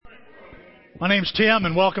My name's Tim,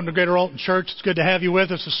 and welcome to Greater Alton Church. It's good to have you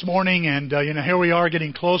with us this morning, and here we are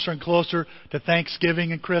getting closer and closer to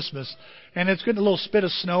Thanksgiving and Christmas. And it's getting a little spit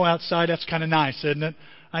of snow outside. That's kind of nice, isn't it?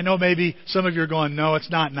 I know maybe some of you are going, no,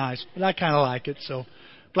 it's not nice, but I kind of like it. So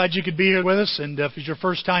glad you could be here with us. And if it's your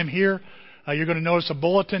first time here, you're going to notice a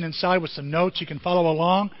bulletin inside with some notes. You can follow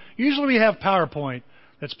along. Usually we have PowerPoint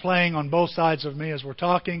that's playing on both sides of me as we're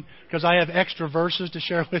talking, because I have extra verses to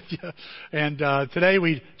share with you. And today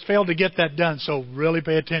we failed to get that done, so really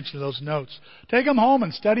pay attention to those notes. Take them home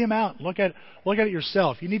and study them out. Look at it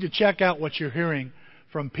yourself. You need to check out what you're hearing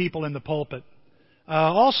from people in the pulpit.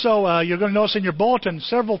 Also, you're going to notice in your bulletin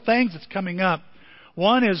several things that's coming up.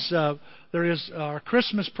 One is there is our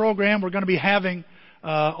Christmas program we're going to be having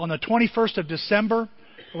on the 21st of December.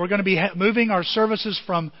 We're going to be moving our services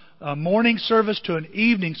from a morning service to an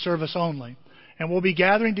evening service only. And we'll be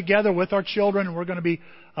gathering together with our children, and we're going to be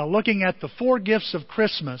looking at the 4 gifts of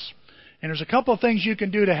Christmas. And there's a couple of things you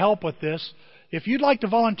can do to help with this. If you'd like to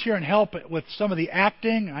volunteer and help with some of the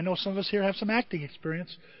acting, I know some of us here have some acting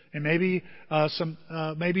experience, and maybe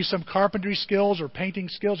some carpentry skills or painting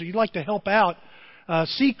skills, or you'd like to help out,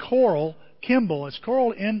 see Coral Kimball. Is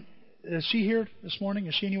Coral in? Is she here this morning?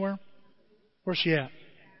 Is she anywhere? Where's she at?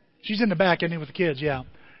 She's in the back, isn't she, with the kids? Yeah.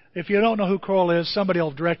 If you don't know who Coral is, somebody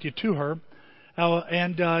will direct you to her.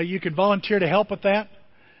 And you can volunteer to help with that.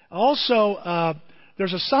 Also,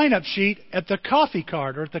 there's a sign-up sheet at the coffee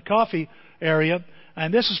cart or at the coffee area.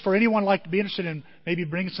 And this is for anyone who'd like to be interested in maybe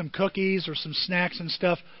bringing some cookies or some snacks and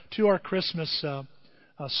stuff to our Christmas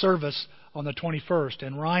service on the 21st.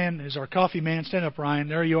 And Ryan is our coffee man. Stand up, Ryan.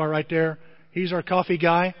 There you are right there. He's our coffee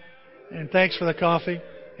guy. And thanks for the coffee.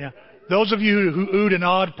 Yeah. Those of you who oohed and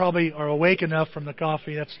awed probably are awake enough from the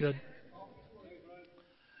coffee. That's good.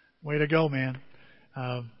 Way to go, man.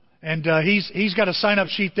 And he's got a sign-up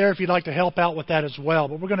sheet there if you'd like to help out with that as well.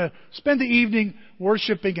 But we're going to spend the evening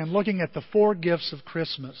worshiping and looking at the 4 gifts of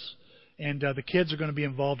Christmas. And the kids are going to be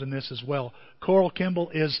involved in this as well. Coral Kimball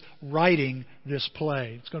is writing this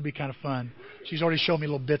play. It's going to be kind of fun. She's already shown me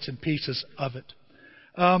little bits and pieces of it.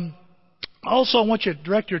 Also, I want you to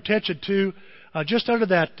direct your attention to just under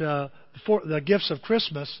that, the gifts of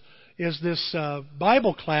Christmas, is this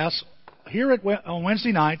Bible class here on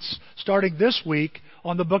Wednesday nights, starting this week,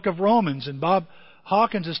 on the book of Romans. And Bob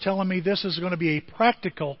Hawkins is telling me this is going to be a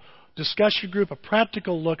practical discussion group, a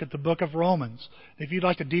practical look at the book of Romans. If you'd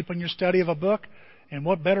like to deepen your study of a book, and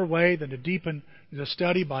what better way than to deepen the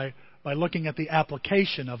study by looking at the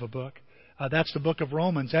application of a book. That's the book of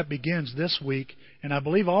Romans. That begins this week. And I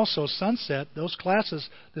believe also Sunset, this class on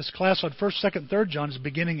 1st, 2nd, 3rd John is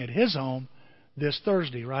beginning at his home this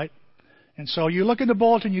Thursday, right? And so you look in the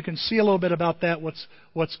bulletin, you can see a little bit about that,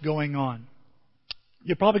 what's going on.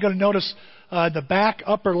 You're probably going to notice the back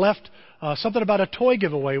upper left something about a toy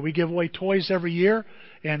giveaway. We give away toys every year,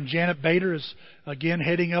 and Janet Bader is again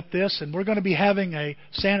heading up this. And we're going to be having a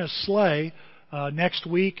Santa sleigh next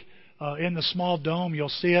week in the small dome. You'll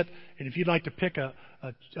see it. And if you'd like to pick a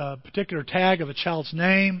particular tag of a child's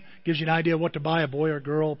name, gives you an idea of what to buy, a boy or a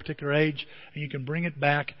girl, a particular age, and you can bring it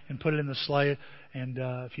back and put it in the sleigh. And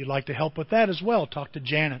if you'd like to help with that as well, talk to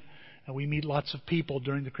Janet. We meet lots of people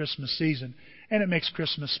during the Christmas season, and it makes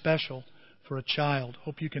Christmas special for a child.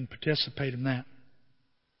 Hope you can participate in that.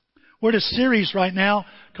 We're in a series right now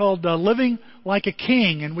called Living Like a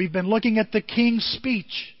King, and we've been looking at the King's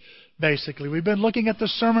speech, basically. We've been looking at the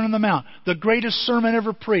Sermon on the Mount, the greatest sermon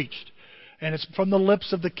ever preached. And it's from the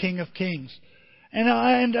lips of the King of Kings.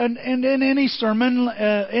 And in any sermon,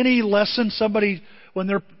 any lesson, somebody, when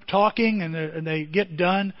they're talking and they get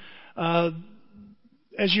done,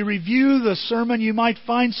 as you review the sermon, you might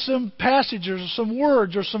find some passages or some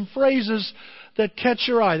words or some phrases that catch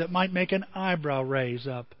your eye, that might make an eyebrow raise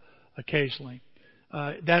up occasionally.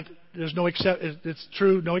 It's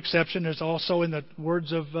true, no exception. There's also in the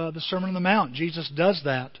words of the Sermon on the Mount. Jesus does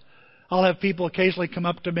that. I'll have people occasionally come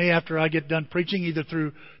up to me after I get done preaching, either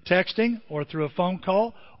through texting or through a phone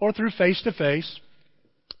call or through face-to-face.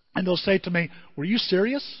 And they'll say to me, "Were you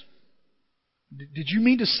serious? Did you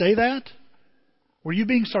mean to say that? Were you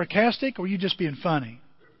being sarcastic, or were you just being funny?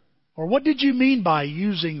 Or what did you mean by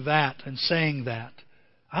using that and saying that?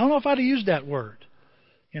 I don't know if I'd have used that word."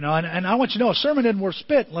 And I want you to know, a sermon isn't worth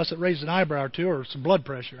spit unless it raises an eyebrow or two or some blood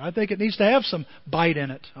pressure. I think it needs to have some bite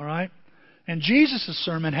in it, all right? And Jesus'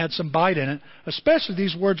 sermon had some bite in it, especially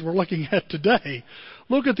these words we're looking at today.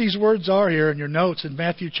 Look at these words are here in your notes in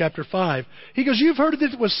Matthew chapter 5. He goes, "You've heard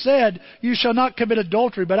that it was said, 'You shall not commit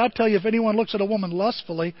adultery.' But I tell you, if anyone looks at a woman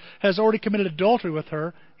lustfully, has already committed adultery with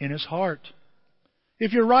her in his heart.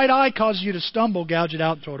 If your right eye causes you to stumble, gouge it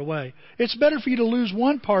out and throw it away. It's better for you to lose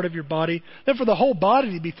one part of your body than for the whole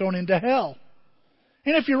body to be thrown into hell.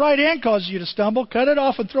 And if your right hand causes you to stumble, cut it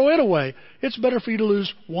off and throw it away. It's better for you to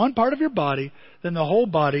lose one part of your body than the whole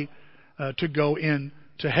body to go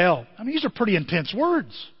into hell. I mean, these are pretty intense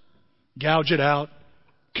words. Gouge it out,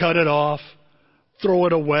 cut it off, throw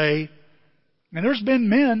it away. And there's been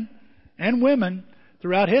men and women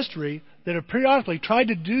throughout history that have periodically tried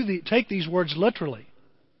to take these words literally.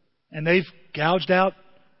 And they've gouged out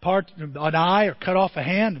an eye or cut off a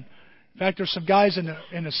hand. In fact, there's some guys in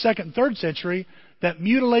the 2nd and 3rd century that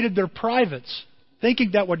mutilated their privates,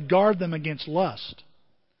 thinking that would guard them against lust.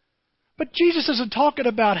 But Jesus isn't talking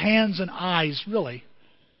about hands and eyes, really.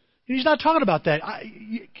 He's not talking about that.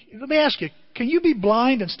 Let me ask you, can you be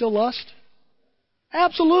blind and still lust?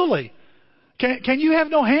 Absolutely. Can you have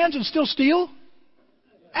no hands and still steal?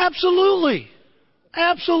 Absolutely.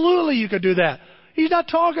 Absolutely you could do that. He's not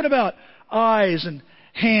talking about eyes and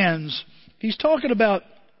hands. He's talking about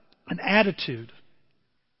an attitude.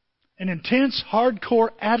 An intense, hardcore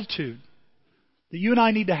attitude that you and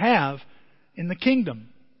I need to have in the kingdom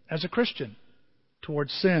as a Christian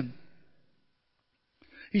towards sin.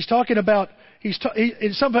 He's talking about,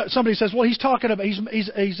 somebody says, well, he's talking about,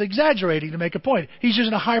 he's exaggerating to make a point. He's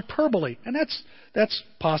using a hyperbole. And that's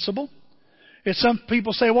possible. And some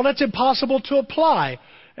people say, well, that's impossible to apply.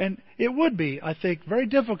 And it would be, I think, very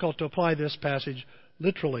difficult to apply this passage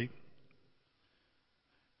literally.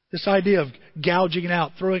 This idea of gouging it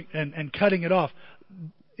out, throwing and cutting it off,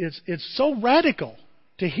 it's so radical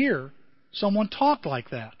to hear someone talk like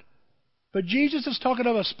that. But Jesus is talking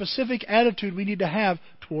about a specific attitude we need to have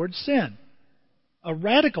towards sin. A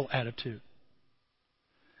radical attitude.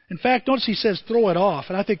 In fact, notice he says throw it off,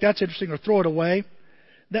 and I think that's interesting, or throw it away.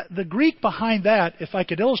 The Greek behind that, if I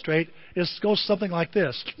could illustrate, goes something like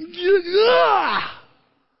this.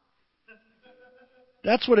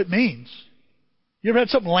 That's what it means. You ever had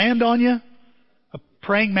something land on you? A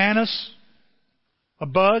praying mantis? A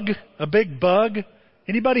bug? A big bug?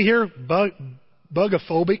 Anybody here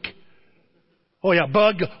bugophobic? Oh yeah,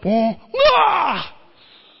 bug. Ah!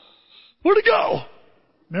 Where'd it go?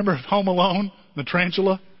 Remember Home Alone? The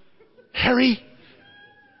tarantula? Harry?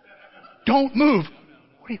 Don't move.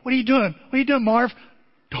 What are you doing? What are you doing, Marv?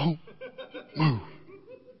 Don't move.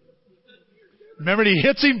 Remember he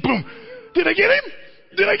hits him? Boom. Did I get him?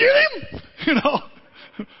 Did I get him? You know.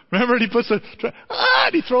 Remember he puts and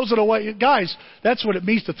he throws it away. Guys, that's what it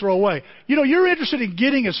means to throw away. You know, you're interested in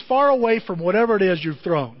getting as far away from whatever it is you've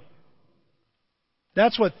thrown.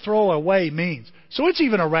 That's what throw away means. So it's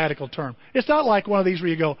even a radical term. It's not like one of these where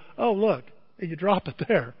you go, oh, look, and you drop it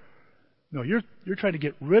there. No, you're trying to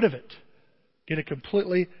get rid of it. Get it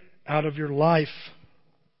completely out of your life.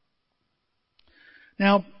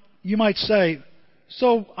 Now, you might say,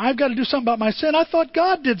 so I've got to do something about my sin. I thought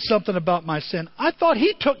God did something about my sin. I thought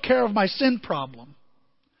He took care of my sin problem.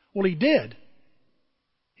 Well, He did.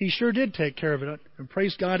 He sure did take care of it. And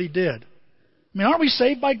praise God He did. I mean, aren't we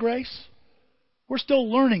saved by grace? We're still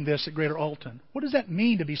learning this at Greater Alton. What does that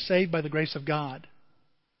mean to be saved by the grace of God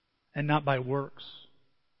and not by works?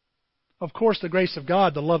 Of course, the grace of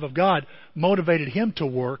God, the love of God, motivated Him to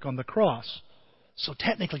work on the cross. So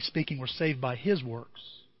technically speaking, we're saved by His works,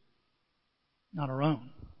 not our own.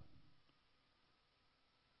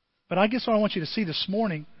 But I guess what I want you to see this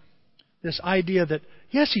morning, this idea that,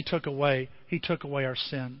 yes, He took away our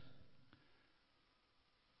sin.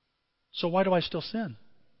 So why do I still sin?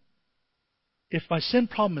 If my sin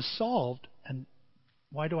problem is solved, and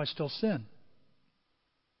why do I still sin?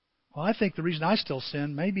 Well, I think the reason I still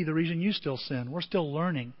sin may be the reason you still sin. We're still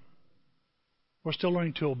learning. We're still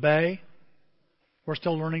learning to obey. We're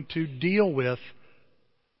still learning to deal with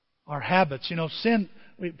our habits. You know, sin,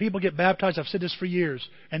 people get baptized, I've said this for years,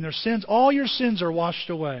 and their sins, all your sins are washed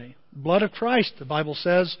away. Blood of Christ, the Bible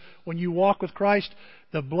says, when you walk with Christ,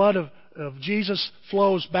 the blood of Jesus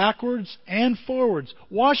flows backwards and forwards,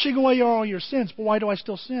 washing away all your sins. But why do I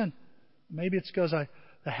still sin? Maybe it's because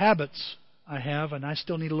the habits I have, and I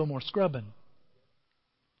still need a little more scrubbing.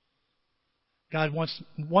 God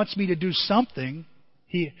wants me to do something.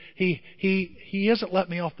 He hasn't let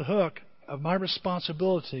me off the hook of my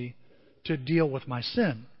responsibility to deal with my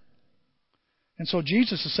sin. And so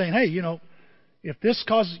Jesus is saying, hey, you know, if this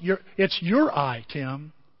causes it's your eye,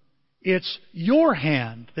 Tim. It's your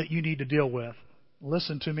hand that you need to deal with.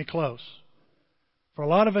 Listen to me close. For a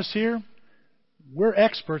lot of us here, we're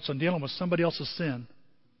experts on dealing with somebody else's sin,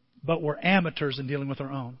 but we're amateurs in dealing with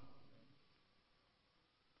our own.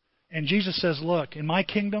 And Jesus says, look, in my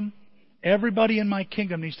kingdom, everybody in my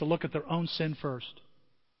kingdom needs to look at their own sin first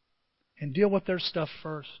and deal with their stuff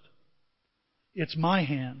first. It's my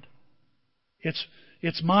hand.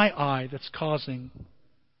 It's my eye that's causing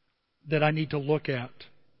that I need to look at.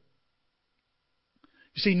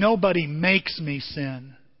 You see, nobody makes me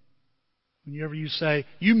sin. Whenever you say,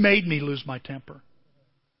 you made me lose my temper.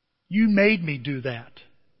 You made me do that.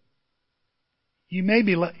 You made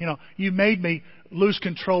me lose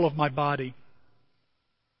control of my body.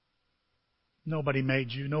 Nobody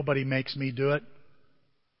made you. Nobody makes me do it.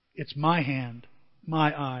 It's my hand,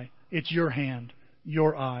 my eye. It's your hand,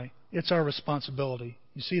 your eye. It's our responsibility.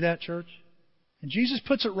 You see that, church? And Jesus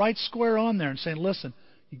puts it right square on there and saying, listen,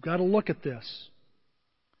 you've got to look at this.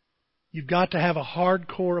 You've got to have a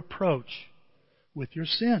hardcore approach with your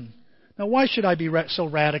sin. Now, why should I be so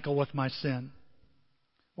radical with my sin?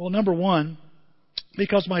 Well, number one,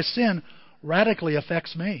 because my sin radically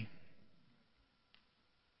affects me.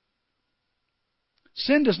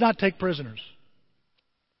 Sin does not take prisoners.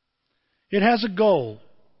 It has a goal,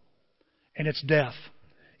 and it's death.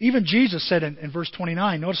 Even Jesus said in verse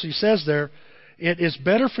 29, notice he says there, it is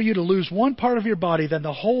better for you to lose one part of your body than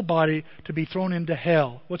the whole body to be thrown into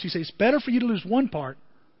hell. What's he say? It's better for you to lose one part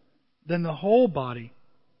than the whole body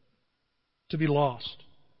to be lost.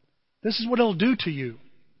 This is what it'll do to you.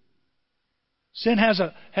 Sin has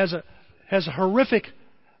a horrific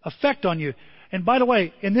effect on you. And by the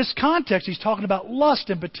way, in this context, he's talking about lust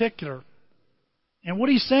in particular. And what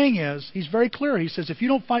he's saying is, he's very clear. He says, if you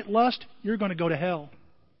don't fight lust, you're going to go to hell.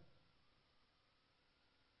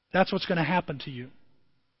 That's what's going to happen to you.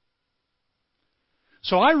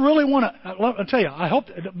 So I really want to, I'll tell you, I hope,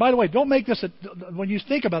 by the way, don't make this, when you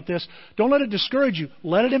think about this, don't let it discourage you.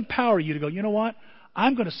 Let it empower you to go, you know what?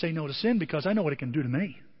 I'm going to say no to sin because I know what it can do to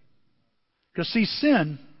me. Because see,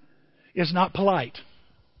 sin is not polite.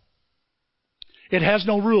 It has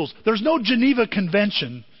no rules. There's no Geneva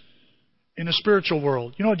Convention in the spiritual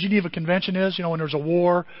world. You know what Geneva Convention is? You know, when there's a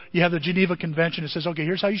war, you have the Geneva Convention. It says, okay,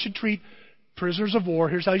 here's how you should treat prisoners of war.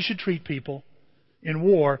 Here's how you should treat people in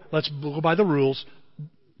war. Let's go by the rules.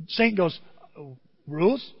 Satan goes, oh,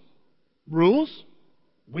 rules? Rules?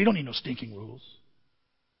 We don't need no stinking rules.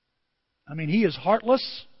 I mean, he is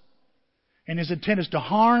heartless, and his intent is to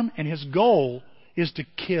harm, and his goal is to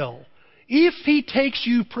kill. If he takes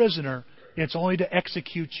you prisoner, it's only to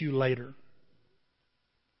execute you later.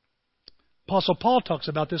 Apostle Paul talks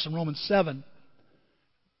about this in Romans 7.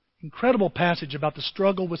 Incredible passage about the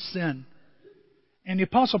struggle with sin. And the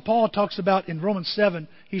Apostle Paul talks about in Romans 7,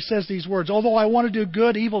 he says these words, although I want to do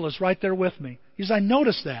good, evil is right there with me. He says, I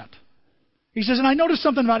notice that. He says, and I notice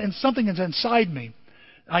something that's inside me.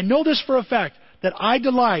 I know this for a fact, that I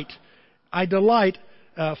delight,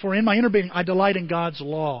 for in my inner being, I delight in God's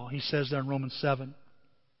law, he says there in Romans 7.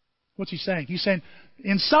 What's he saying? He's saying,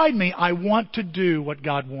 inside me, I want to do what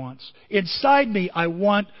God wants. Inside me, I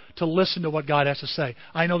want to listen to what God has to say.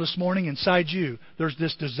 I know this morning, inside you, there's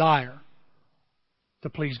this desire to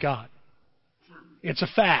please God. It's a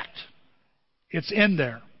fact. It's in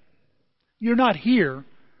there. You're not here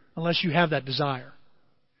unless you have that desire.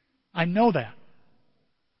 I know that.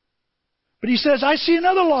 But he says, I see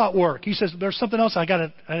another law at work. He says, there's something else I got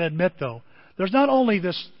to admit, though. There's not only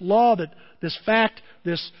this law, this fact,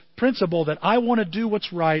 this principle that I want to do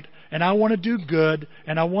what's right, and I want to do good,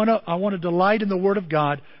 and I want to delight in the Word of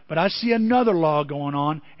God, but I see another law going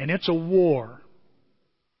on, and it's a war.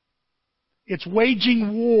 It's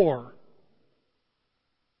waging war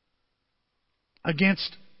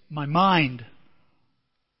against my mind.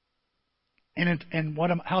 And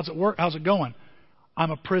how's it work? How's it going?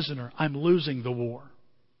 I'm a prisoner. I'm losing the war.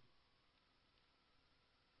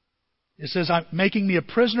 It says, I'm making me a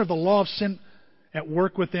prisoner of the law of sin at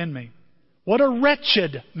work within me. What a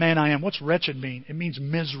wretched man I am. What's wretched mean? It means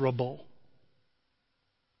miserable.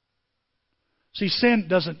 See, sin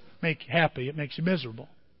doesn't make you happy. It makes you miserable.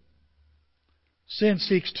 Sin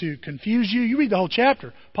seeks to confuse you. You read the whole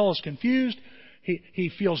chapter. Paul is confused.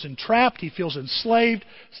 He feels entrapped. He feels enslaved.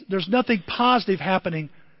 There's nothing positive happening.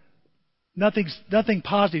 Nothing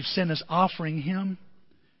positive sin is offering him.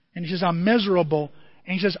 And he says, I'm miserable.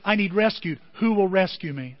 And he says, I need rescued. Who will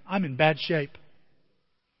rescue me? I'm in bad shape.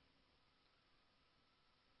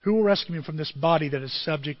 Who will rescue me from this body that is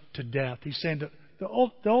subject to death? He's saying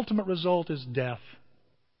the ultimate result is death.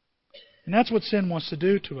 And that's what sin wants to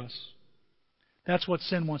do to us. That's what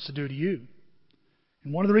sin wants to do to you.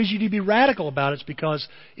 And one of the reasons you need to be radical about it is because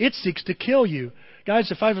it seeks to kill you. Guys,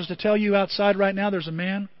 if I was to tell you outside right now there's a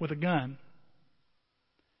man with a gun,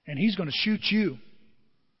 and he's going to shoot you,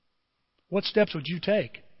 what steps would you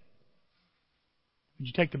take? Would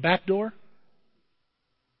you take the back door?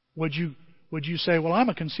 Would you say, well, I'm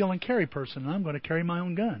a conceal and carry person, and I'm going to carry my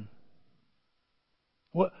own gun?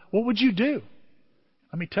 What would you do?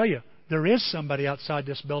 Let me tell you, there is somebody outside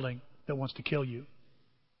this building that wants to kill you.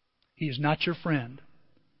 He is not your friend.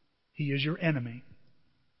 He is your enemy.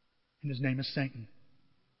 And his name is Satan.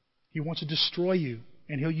 He wants to destroy you,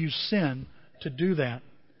 and he'll use sin to do that.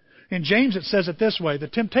 In James it says it this way, the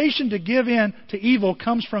temptation to give in to evil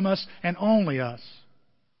comes from us and only us.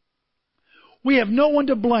 We have no one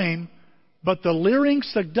to blame but the leering,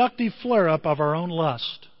 seductive flare-up of our own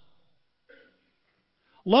lust.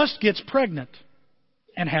 Lust gets pregnant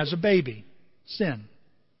and has a baby, sin.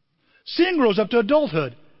 Sin grows up to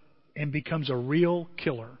adulthood and becomes a real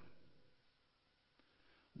killer.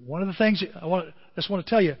 One of the things I just want to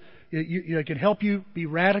tell you, it can help you be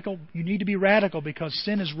radical. You need to be radical because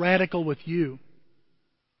sin is radical with you.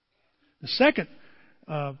 The second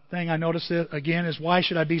thing I noticed again is why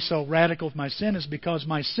should I be so radical with my sin is because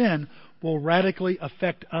my sin will radically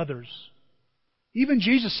affect others. Even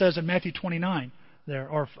Jesus says in Matthew 29, there,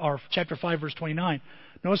 or chapter 5, verse 29,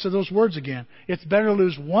 notice those words again. It's better to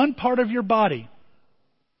lose one part of your body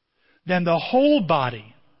than the whole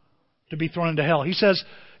body to be thrown into hell. He says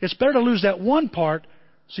it's better to lose that one part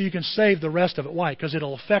so you can save the rest of it. Why? Because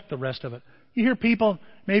it'll affect the rest of it. You hear people,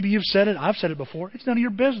 maybe you've said it, I've said it before, it's none of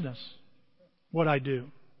your business what I do.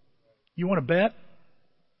 You want to bet?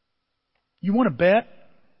 You want to bet?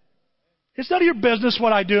 It's none of your business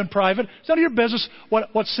what I do in private. It's none of your business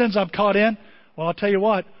what sins I'm caught in. Well, I'll tell you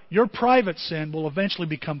what, your private sin will eventually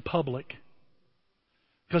become public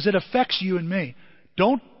because it affects you and me.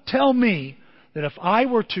 Don't tell me that if I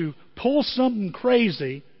were to pull something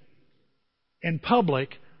crazy in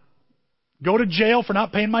public, go to jail for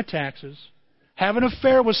not paying my taxes, have an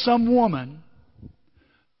affair with some woman,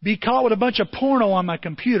 be caught with a bunch of porno on my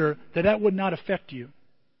computer, that would not affect you.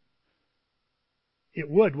 It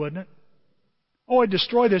would, wouldn't it? Oh, it'd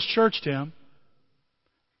destroy this church, Tim.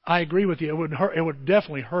 I agree with you. It would hurt. It would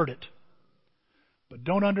definitely hurt it. But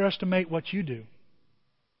don't underestimate what you do.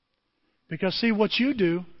 Because, see, what you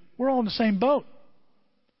do, we're all in the same boat.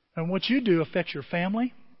 And what you do affects your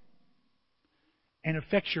family and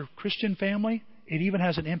affects your Christian family. It even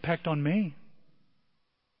has an impact on me.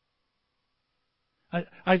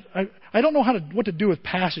 I don't know what to do with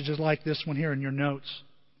passages like this one here in your notes.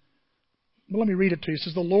 But let me read it to you. It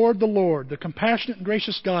says, the Lord, the compassionate and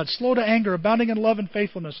gracious God, slow to anger, abounding in love and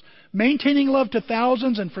faithfulness, maintaining love to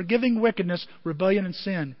thousands and forgiving wickedness, rebellion, and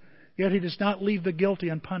sin. Yet He does not leave the guilty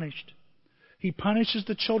unpunished. He punishes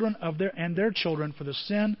the children of their children for the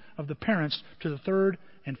sin of the parents to the third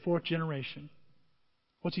and fourth generation.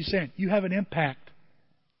 What's He saying? You have an impact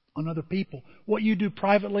on other people. What you do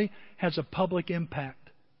privately has a public impact.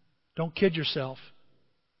 Don't kid yourself.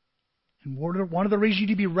 And one of the reasons you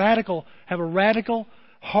need to be radical, have a radical,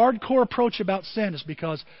 hardcore approach about sin is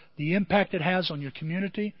because the impact it has on your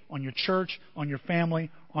community, on your church, on your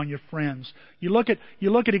family, on your friends. You look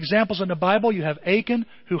at examples in the Bible. You have Achan,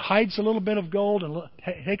 who hides a little bit of gold and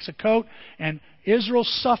takes a coat, and Israel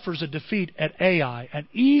suffers a defeat at Ai. An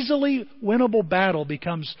easily winnable battle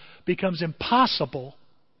becomes impossible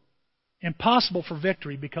for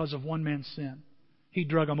victory because of one man's sin. He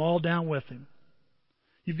drug them all down with him.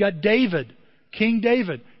 You've got David, King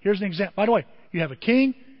David. Here's an example. By the way, you have a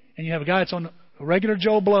king and you have a guy that's on a regular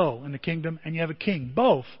Joe Blow in the kingdom, and you have a king.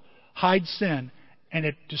 Both hide sin, and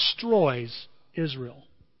it destroys Israel.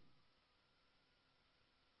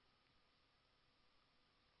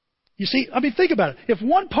 You see, think about it. If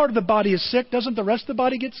one part of the body is sick, doesn't the rest of the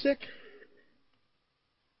body get sick?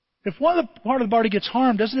 If one part of the body gets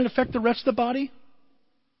harmed, doesn't it affect the rest of the body?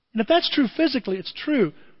 And if that's true physically, it's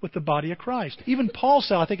true with the body of Christ. Even Paul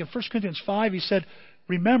said, I think in 1 Corinthians 5, he said,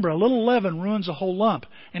 remember, a little leaven ruins a whole lump.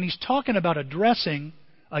 And he's talking about addressing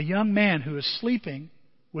a young man who is sleeping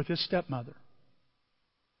with his stepmother.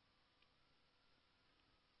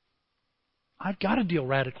 I've got to deal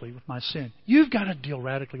radically with my sin. You've got to deal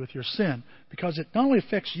radically with your sin because it not only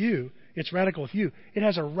affects you, it's radical with you. It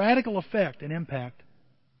has a radical effect and impact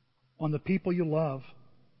on the people you love.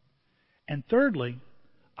 And thirdly,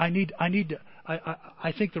 I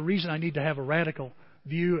think the reason I need to have a radical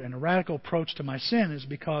view and a radical approach to my sin is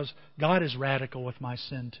because God is radical with my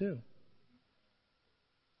sin too.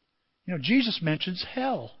 You know, Jesus mentions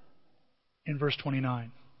hell in verse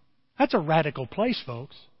 29. That's a radical place,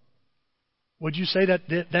 folks. Would you say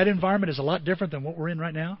that environment is a lot different than what we're in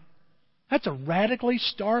right now? That's a radically,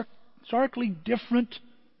 starkly different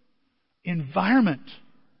environment.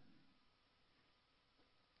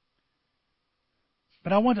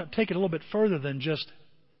 But I want to take it a little bit further than just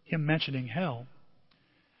Him mentioning hell.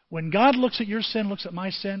 When God looks at your sin, looks at my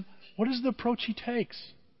sin, what is the approach He takes?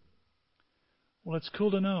 Well, it's cool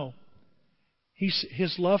to know.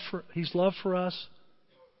 His love for us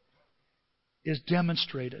is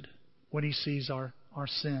demonstrated when He sees our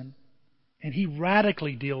sin. And He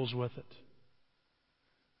radically deals with it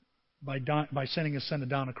by sending His Son to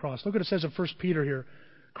die on a cross. Look what it says in 1 Peter here,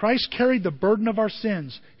 Christ carried the burden of our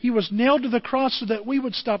sins. He was nailed to the cross so that we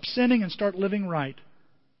would stop sinning and start living right.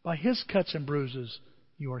 By His cuts and bruises,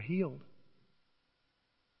 you are healed.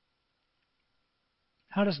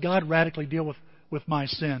 How does God radically deal with my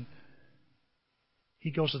sin?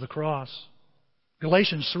 He goes to the cross.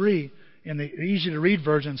 Galatians 3, in the easy-to-read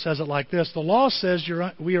version, says it like this. The law says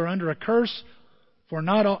we are under a curse for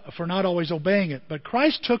not always obeying it. But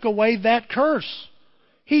Christ took away that curse.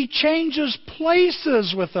 He changes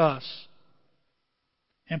places with us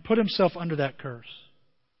and put Himself under that curse.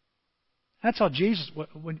 That's how Jesus,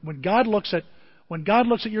 when God looks at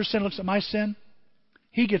your sin, looks at my sin,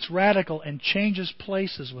 He gets radical and changes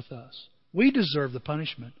places with us. We deserve the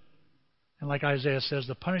punishment. And like Isaiah says,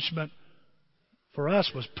 the punishment for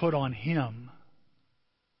us was put on Him.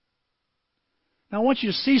 Now I want you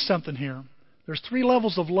to see something here. There's 3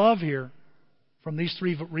 levels of love here from these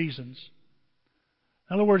 3 reasons.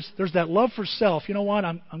 In other words, there's that love for self. You know what?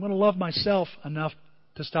 I'm going to love myself enough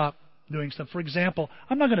to stop doing stuff. For example,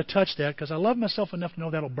 I'm not going to touch that because I love myself enough to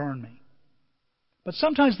know that'll burn me. But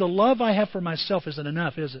sometimes the love I have for myself isn't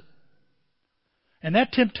enough, is it? And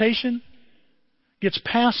that temptation gets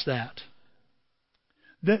past that.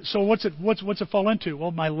 So what's it fall into?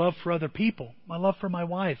 Well, my love for other people, my love for my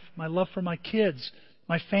wife, my love for my kids,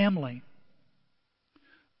 my family,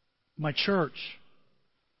 my church.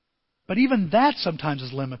 But even that sometimes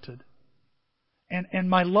is limited. And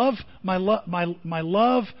my love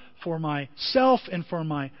for myself and for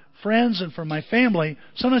my friends and for my family,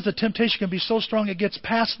 sometimes the temptation can be so strong it gets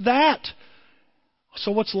past that.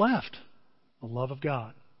 So what's left? The love of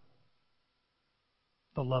God.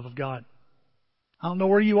 The love of God. I don't know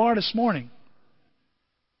where you are this morning.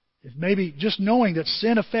 If maybe just knowing that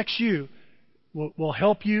sin affects you will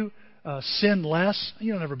help you sin less.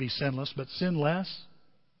 You don't ever be sinless, but sin less.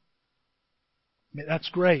 That's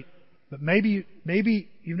great. But maybe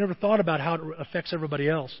you've never thought about how it affects everybody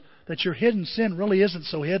else. That your hidden sin really isn't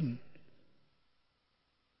so hidden.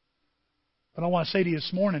 But I want to say to you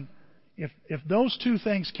this morning, if those 2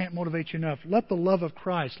 things can't motivate you enough, let the love of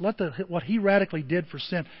Christ, let what He radically did for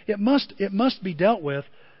sin, it must be dealt with.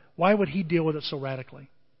 Why would He deal with it so radically?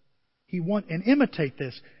 And imitate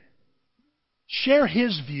this. Share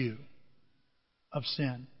His view of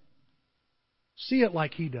sin. See it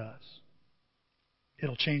like He does.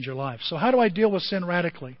 It'll change your life. So how do I deal with sin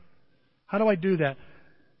radically? How do I do that?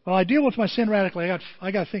 Well, I deal with my sin radically.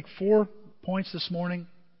 I got I think 4 points this morning.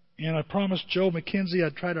 And I promised Joe McKenzie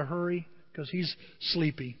I'd try to hurry because he's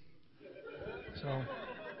sleepy. So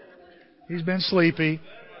he's been sleepy.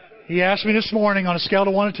 He asked me this morning on a scale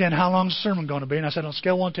of 1 to 10, how long is the sermon going to be? And I said, on a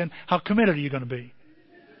scale of 1 to 10, how committed are you going to be?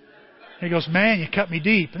 And he goes, man, you cut me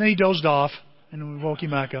deep. And then he dozed off, and we woke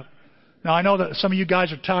him back up. Now, I know that some of you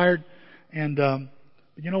guys are tired, and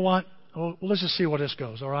but you know what? Well, let's just see where this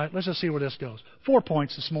goes, all right? Let's just see where this goes. 4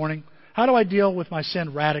 points this morning. How do I deal with my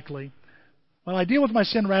sin radically? Well, I deal with my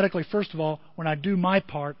sin radically, first of all, when I do my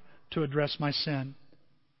part to address my sin.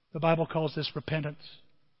 The Bible calls this repentance.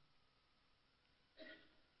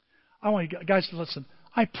 I want you guys to listen.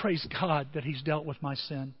 I praise God that He's dealt with my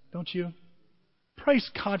sin. Don't you?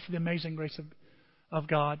 Praise God for the amazing grace of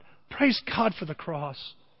God. Praise God for the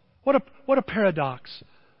cross. What a paradox.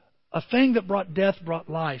 A thing that brought death brought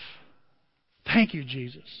life. Thank you,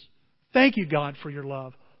 Jesus. Thank you, God, for your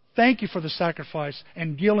love. Thank you for the sacrifice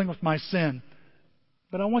and dealing with my sin.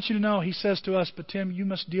 But I want you to know, He says to us, but Tim, you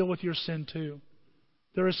must deal with your sin too.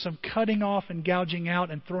 There is some cutting off and gouging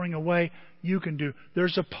out and throwing away you can do.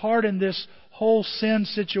 There's a part in this whole sin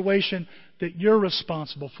situation that you're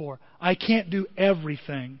responsible for. I can't do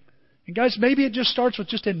everything. And guys, maybe it just starts with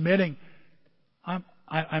just admitting,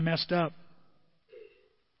 I messed up.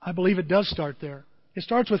 I believe it does start there. It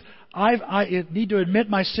starts with, I need to admit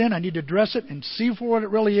my sin, I need to address it and see for what it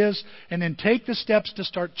really is, and then take the steps to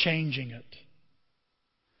start changing it.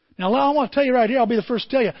 Now, I want to tell you right here, I'll be the first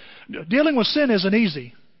to tell you, dealing with sin isn't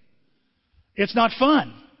easy. It's not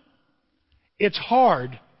fun. It's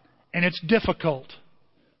hard, and it's difficult.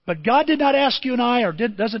 But God did not ask you and I, or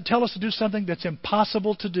doesn't tell us to do something that's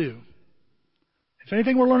impossible to do. If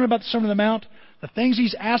anything we're learning about the Sermon on the Mount, the things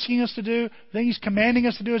He's asking us to do, the things He's commanding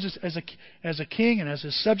us to do as a king and as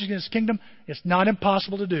His subject in His kingdom, it's not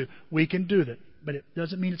impossible to do. We can do that, but it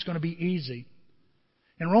doesn't mean it's going to be easy.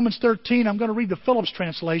 In Romans 13, I'm going to read the Phillips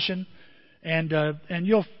translation, and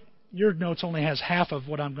your notes only has half of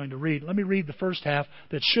what I'm going to read. Let me read the first half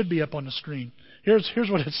that should be up on the screen. Here's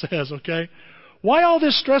what it says, okay? Why all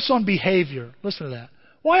this stress on behavior? Listen to that.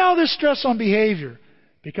 Why all this stress on behavior?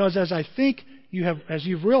 Because as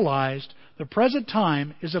you've realized, the present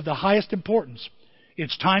time is of the highest importance.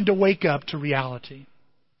 It's time to wake up to reality.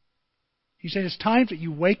 He's saying it's time that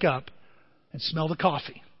you wake up and smell the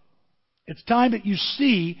coffee. It's time that you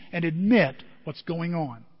see and admit what's going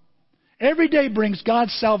on. Every day brings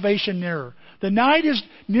God's salvation nearer. The night is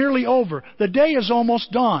nearly over. The day is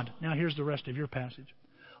almost dawned. Now here's the rest of your passage.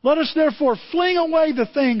 Let us therefore fling away the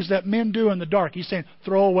things that men do in the dark. He's saying,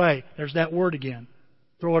 throw away. There's that word again.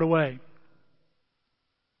 Throw it away.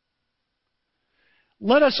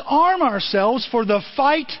 Let us arm ourselves for the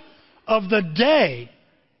fight of the day.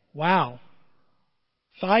 Wow.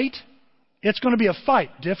 Fight? It's going to be a fight.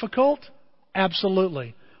 Difficult?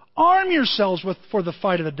 Absolutely. Arm yourselves for the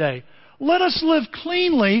fight of the day. Let us live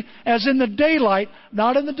cleanly as in the daylight,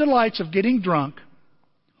 not in the delights of getting drunk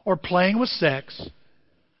or playing with sex,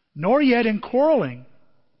 nor yet in quarreling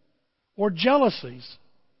or jealousies.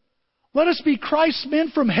 Let us be Christ's men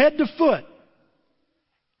from head to foot.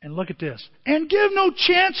 And look at this. And give no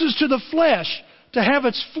chances to the flesh to have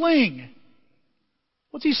its fling.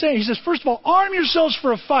 What's he saying? He says, first of all, arm yourselves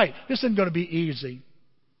for a fight. This isn't going to be easy.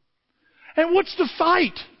 And what's the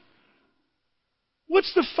fight?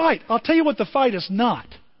 What's the fight? I'll tell you what the fight is not.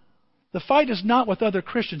 The fight is not with other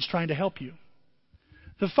Christians trying to help you.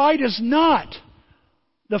 The fight is not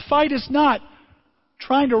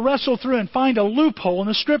trying to wrestle through and find a loophole in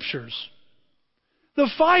the Scriptures. The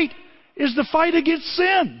fight is the fight against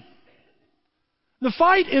sin. The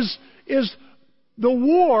fight is the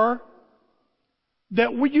war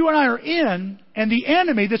that you and I are in, and the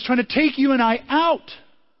enemy that's trying to take you and I out.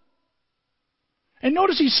 And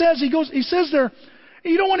notice he says there,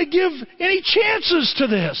 you don't want to give any chances to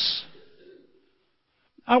this.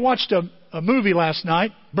 I watched a movie last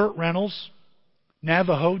night, Burt Reynolds,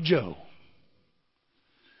 Navajo Joe.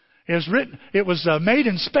 It was made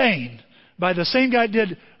in Spain by the same guy that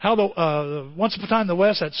did Once Upon a Time in the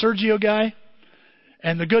West, that Sergio guy,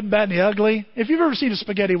 and The Good, Bad, and the Ugly. If you've ever seen a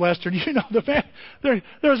spaghetti western, you know the man.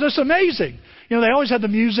 There's this amazing. You know, they always had the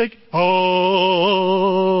music.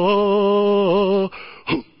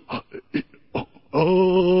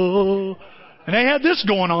 And they had this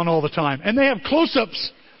going on all the time. And they have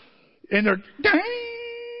close-ups. And they're...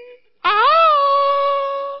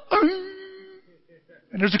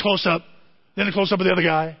 And there's a close-up. Then a close-up of the other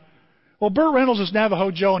guy. Well, Burt Reynolds is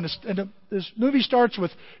Navajo Joe, and this movie starts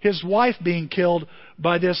with his wife being killed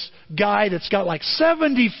by this guy that's got like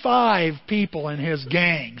 75 people in his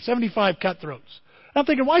gang, 75 cutthroats. And I'm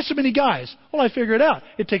thinking, why so many guys? Well, I figured it out.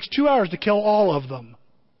 It takes 2 hours to kill all of them.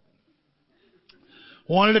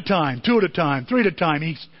 1 at a time, 2 at a time, 3 at a time.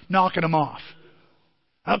 He's knocking them off.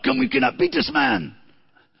 How come we cannot beat this man?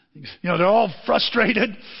 You know, they're all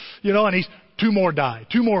frustrated, you know, and 2 more die.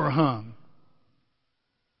 2 more are hung.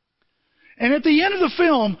 And at the end of the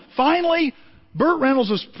film, finally, Burt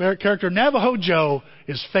Reynolds' character, Navajo Joe,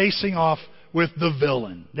 is facing off with the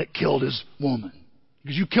villain that killed his woman.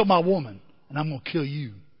 Because you killed my woman, and I'm going to kill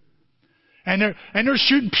you. And they're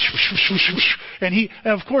shooting, and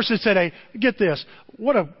of course it said, get this,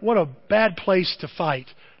 what a bad place to fight.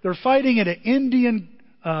 They're fighting at an Indian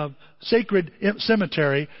sacred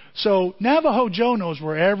cemetery. So Navajo Joe knows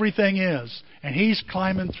where everything is. And he's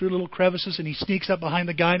climbing through little crevices, and he sneaks up behind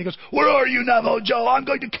the guy and he goes, "Where are you, Navajo Joe? I'm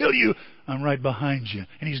going to kill you." "I'm right behind you."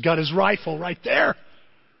 And he's got his rifle right there.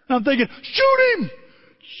 And I'm thinking, shoot him!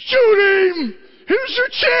 Shoot him! Here's your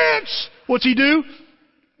chance! What's he do?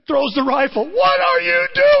 Throws the rifle. "What are you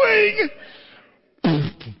doing?"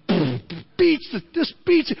 Beats it.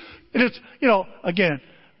 And it's, you know, again,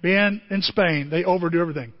 being in Spain, they overdo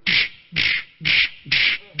everything.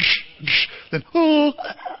 Then,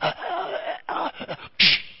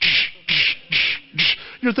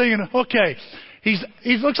 you're thinking, okay, he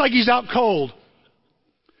looks like he's out cold.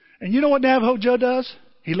 And you know what Navajo Joe does?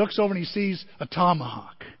 He looks over and he sees a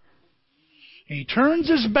tomahawk. And he turns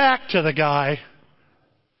his back to the guy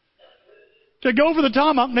to go for the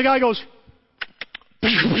tomahawk, and the guy goes,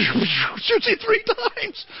 shoots him 3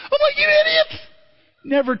 times. I'm like, you idiot!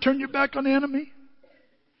 Never turn your back on the enemy.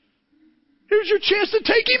 Here's your chance to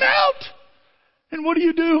take him out. And what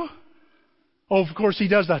do? Oh, of course, he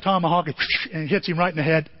does the tomahawk and hits him right in the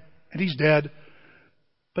head, and he's dead.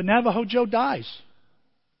 But Navajo Joe dies.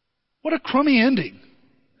 What a crummy ending.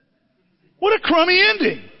 What a crummy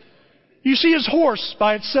ending. You see his horse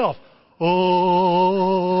by itself. Oh,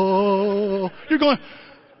 you're going,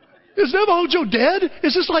 is Navajo Joe dead?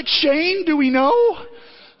 Is this like Shane? Do we know?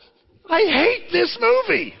 I hate this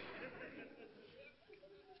movie.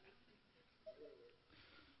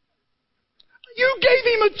 You gave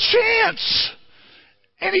him a chance.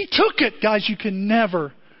 And he took it. Guys, you can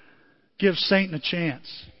never give Satan a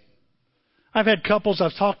chance. I've had couples,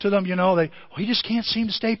 I've talked to them, we just can't seem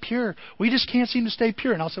to stay pure. We just can't seem to stay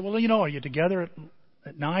pure. And I'll say, well, are you together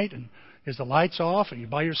at night and is the lights off and you're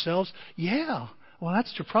by yourselves? Yeah. Well,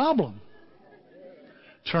 that's your problem.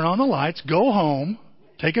 Turn on the lights, go home,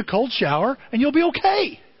 take a cold shower, and you'll be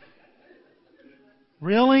okay.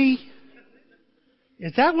 Really?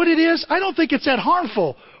 Is that what it is? I don't think it's that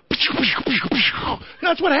harmful.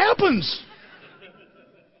 That's what happens.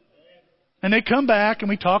 And they come back and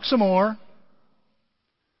we talk some more.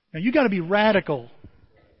 Now you got to be radical.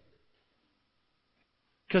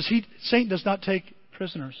 Because Satan does not take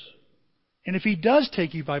prisoners. And if he does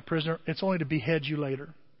take you by prisoner, it's only to behead you later.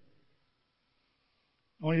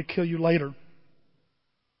 Only to kill you later.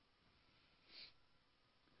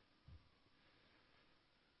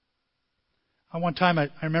 One time I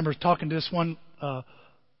remember talking to this one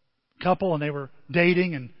couple and they were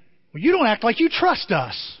dating and, well, you don't act like you trust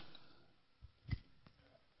us.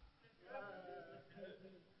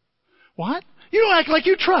 What? You don't act like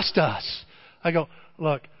you trust us. I go,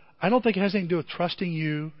 look, I don't think it has anything to do with trusting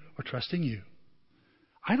you or trusting you.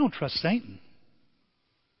 I don't trust Satan.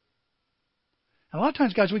 And a lot of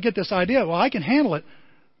times, guys, we get this idea, well, I can handle it.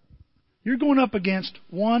 You're going up against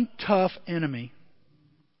one tough enemy.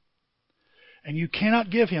 And you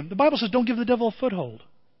cannot give him. The Bible says don't give the devil a foothold.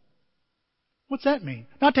 What's that mean?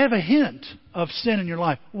 Not to have a hint of sin in your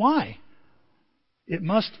life. Why? It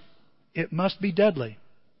must be deadly.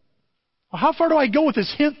 Well, how far do I go with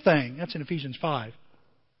this hint thing? That's in Ephesians 5.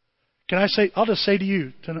 Can I say, I'll just say to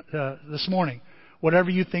you this morning,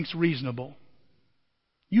 whatever you think's reasonable.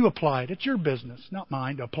 You apply it. It's your business, not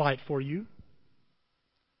mine, to apply it for you.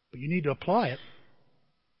 But you need to apply it.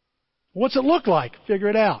 What's it look like? Figure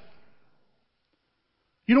it out.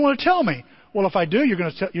 You don't want to tell me. Well, if I do, you're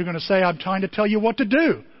going to say I'm trying to tell you what to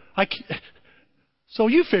do. So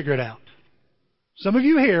you figure it out. Some of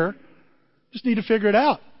you here just need to figure it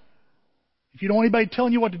out. If you don't want anybody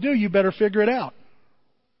telling you what to do, you better figure it out.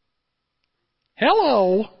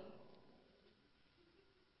 Hello.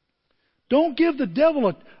 Don't give the devil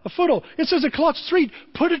a foothold. It says across the street,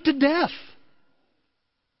 put it to death.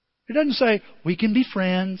 It doesn't say, we can be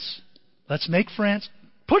friends. Let's make friends.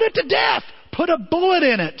 Put it to death. Put a bullet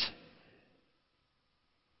in it.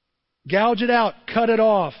 Gouge it out. Cut it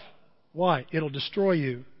off. Why? It'll destroy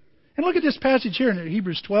you. And look at this passage here in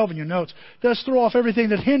Hebrews 12 in your notes. Thus throw off everything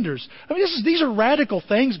that hinders. I mean, these are radical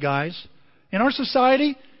things, guys. In our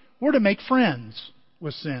society, we're to make friends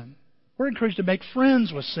with sin. We're encouraged to make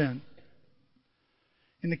friends with sin.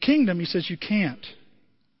 In the kingdom, he says you can't.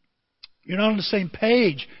 You're not on the same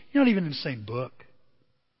page. You're not even in the same book.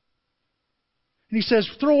 And he says,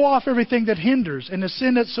 throw off everything that hinders and the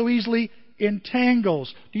sin that so easily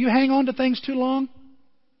entangles. Do you hang on to things too long?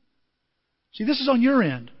 See, this is on your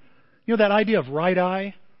end. You know that idea of right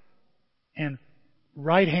eye and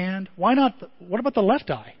right hand? Why not? What about the left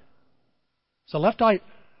eye? So left eye,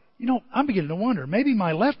 I'm beginning to wonder. Maybe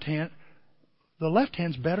my left hand, the left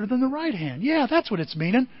hand's better than the right hand. Yeah, that's what it's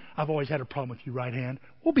meaning. I've always had a problem with you, right hand.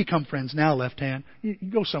 We'll become friends now, left hand. You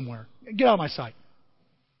go somewhere. Get out of my sight.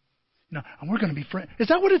 And we're going to be friends. Is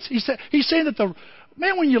that what he said? He's saying that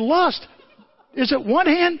when you lust, is it one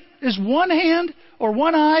hand? Is one hand or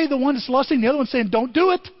one eye the one that's lusting? The other one's saying, don't do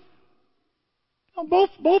it. No,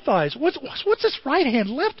 both eyes. What's this right hand,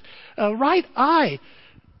 right eye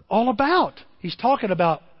all about? He's talking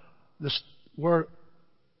about this where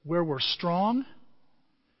we're strong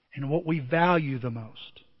and what we value the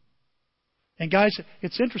most. And guys,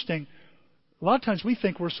 it's interesting. A lot of times we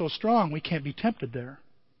think we're so strong we can't be tempted there.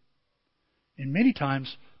 And many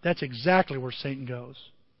times that's exactly where Satan goes.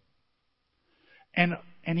 And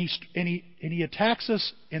he attacks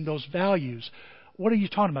us in those values. What are you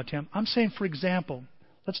talking about, Tim? I'm saying, for example,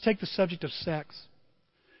 let's take the subject of sex.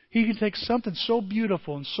 He can take something so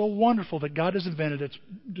beautiful and so wonderful that God has invented.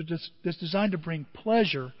 It's designed to bring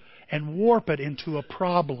pleasure and warp it into a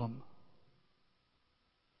problem.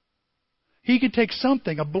 He can take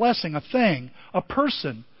something, a blessing, a thing, a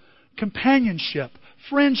person, companionship,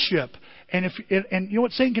 friendship, and you know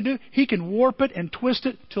what Satan can do? He can warp it and twist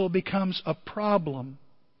it till it becomes a problem.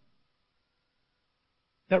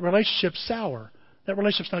 That relationship's sour. That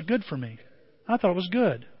relationship's not good for me. I thought it was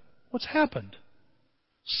good. What's happened?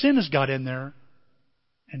 Sin has got in there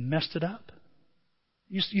and messed it up.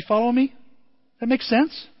 You follow me? That makes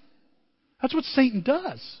sense? That's what Satan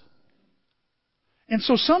does. And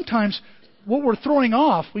so sometimes what we're throwing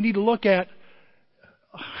off, we need to look at.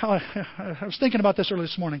 I was thinking about this earlier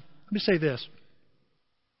this morning. Let me say this.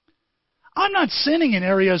 I'm not sinning in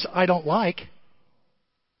areas I don't like.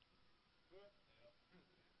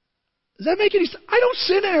 Does that make any sense? I don't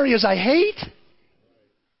sin in areas I hate.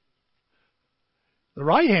 The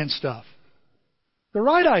right hand stuff. The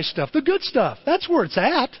right eye stuff. The good stuff. That's where it's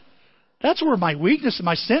at. That's where my weakness and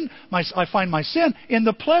my sin, I find my sin in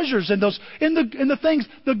the pleasures and in the things,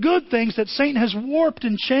 the good things that Satan has warped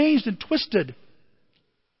and changed and twisted.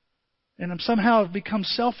 And I'm somehow become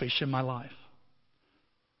selfish in my life.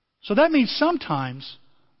 So that means sometimes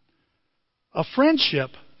a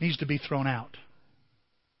friendship needs to be thrown out.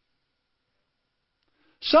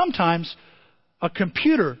 Sometimes a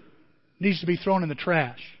computer needs to be thrown in the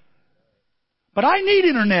trash. But I need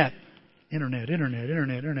internet. Internet.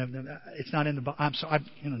 It's not in the... I'm sorry.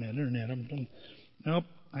 Internet. Nope,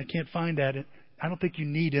 I can't find that. I don't think you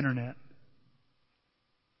need internet.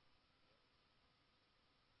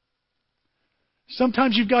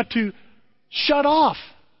 Sometimes you've got to shut off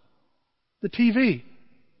the TV.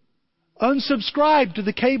 Unsubscribe to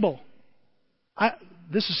the cable.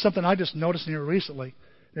 This is something I just noticed here recently.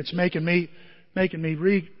 It's making me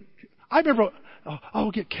I remember,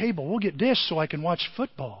 we'll get cable, we'll get Dish so I can watch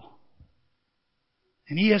football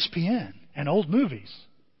and ESPN and old movies.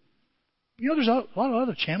 You know, there's a lot of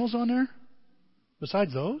other channels on there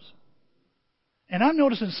besides those. And I'm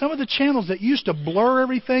noticing some of the channels that used to blur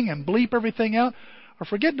everything and bleep everything out are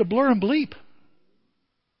forgetting to blur and bleep.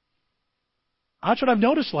 That's what I've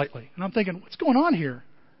noticed lately. And I'm thinking, what's going on here?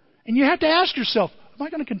 And you have to ask yourself, am I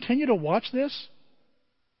going to continue to watch this?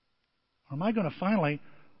 Or am I going to finally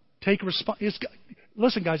take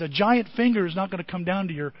listen, guys, a giant finger is not going to come down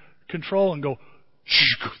to your control and go,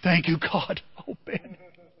 thank you, God. Oh, man.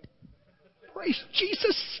 Praise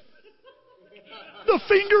Jesus. The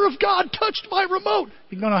finger of God touched my remote.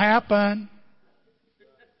 It's going to happen.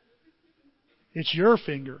 It's your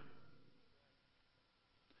finger.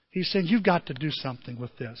 He's saying, you've got to do something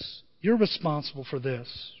with this. You're responsible for this.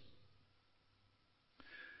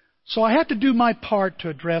 So I have to do my part to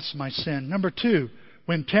address my sin. Number 2,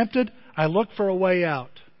 when tempted, I look for a way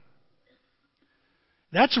out.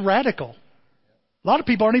 That's radical. A lot of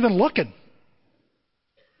people aren't even looking.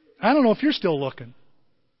 I don't know if you're still looking.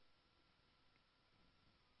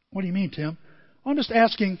 What do you mean, Tim? I'm just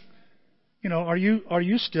asking, are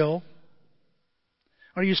you still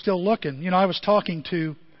looking? I was talking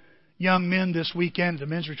to young men this weekend at the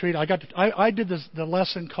men's retreat. I did the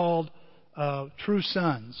lesson called True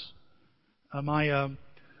Sons. Nathan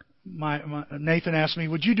asked me,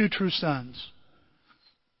 would you do True Sons?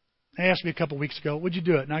 He asked me a couple of weeks ago, would you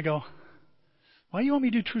do it? And I go, why do you want me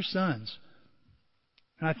to do True Sons?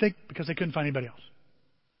 And I think because they couldn't find anybody else.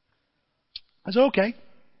 I said, okay,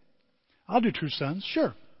 I'll do True Sons,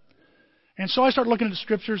 sure. And so I start looking at the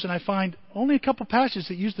scriptures and I find only a couple passages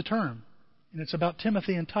that use the term. And it's about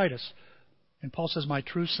Timothy and Titus. And Paul says, my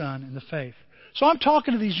true son in the faith. So I'm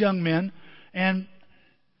talking to these young men, and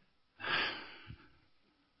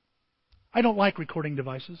I don't like recording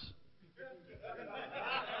devices.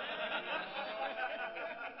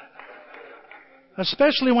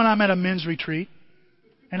 Especially when I'm at a men's retreat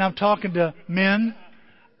and I'm talking to men,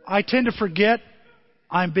 I tend to forget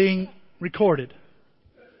I'm being recorded.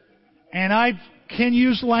 And I can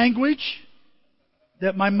use language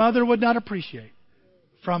that my mother would not appreciate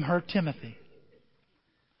from her Timothy.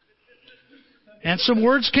 And some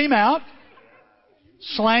words came out,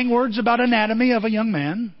 slang words about anatomy of a young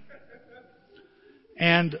man.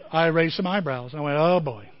 And I raised some eyebrows. I went, oh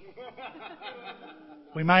boy.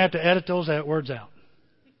 We might have to edit those words out.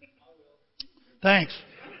 Thanks.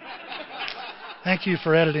 Thank you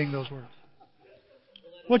for editing those words.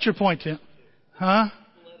 What's your point, Tim? Huh?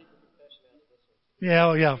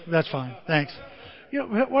 Yeah, that's fine. Thanks.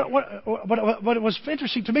 What was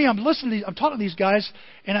interesting to me, I'm talking to these guys,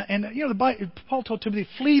 and Paul told Timothy,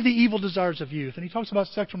 flee the evil desires of youth. And he talks about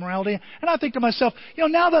sexual morality. And I think to myself,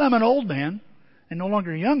 now that I'm an old man, and no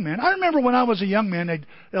longer a young man. I remember when I was a young man,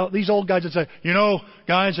 these old guys would say,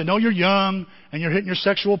 guys, I know you're young and you're hitting your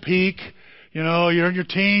sexual peak. You're in your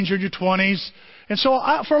teens, you're in your 20s. And so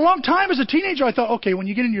for a long time as a teenager, I thought, okay, when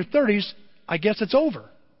you get in your 30s, I guess it's over.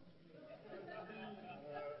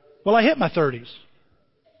 Well, I hit my 30s.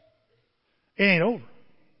 It ain't over.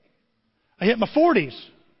 I hit my 40s.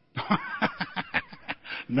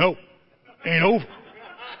 Nope, ain't over.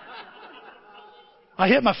 I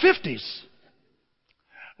hit my 50s.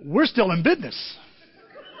 We're still in business.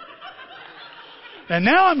 And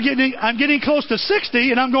now I'm getting close to 60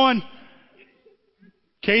 and I'm going,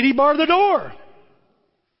 Katie, bar the door.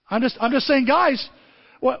 I'm just saying, guys,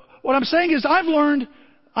 what I'm saying is I'm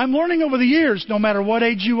learning over the years, no matter what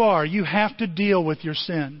age you are, you have to deal with your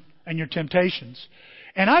sin and your temptations.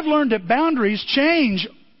 And I've learned that boundaries change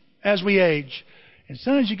as we age. And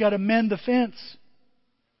sometimes you got to mend the fence.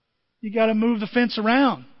 You got to move the fence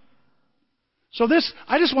around. So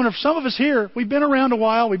I just wonder if some of us here, we've been around a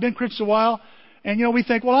while, we've been Christians a while, And, we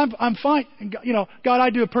think, well, I'm fine. And, God, I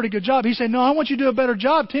do a pretty good job. He said, no, I want you to do a better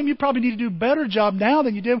job. Tim, you probably need to do a better job now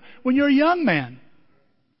than you did when you're a young man.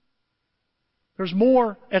 There's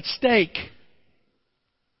more at stake.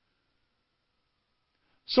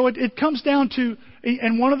 So it comes down to,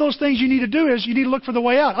 and one of those things you need to do is you need to look for the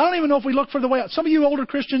way out. I don't even know if we look for the way out. Some of you older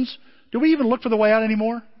Christians, do we even look for the way out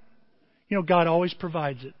anymore? God always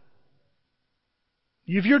provides it.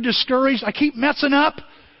 If you're discouraged, I keep messing up,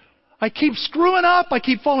 I keep screwing up, I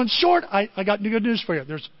keep falling short, I got good news for you.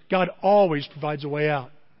 God always provides a way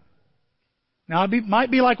out. Now, it might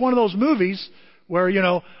be like one of those movies where,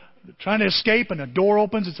 trying to escape and a door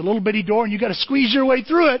opens, it's a little bitty door, and you got to squeeze your way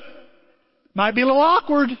through it. Might be a little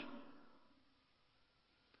awkward.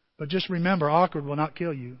 But just remember, awkward will not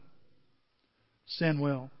kill you. Sin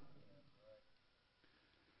will.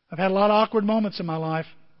 I've had a lot of awkward moments in my life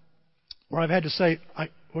where I've had to say,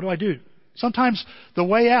 what do I do? Sometimes the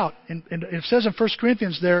way out, and it says in 1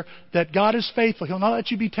 Corinthians there that God is faithful. He'll not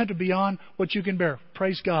let you be tempted beyond what you can bear.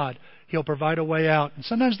 Praise God. He'll provide a way out. And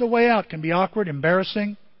sometimes the way out can be awkward,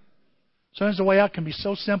 embarrassing. Sometimes the way out can be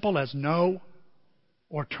so simple as no,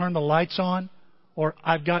 or turn the lights on, or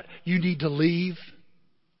you need to leave.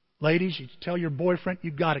 Ladies, you tell your boyfriend,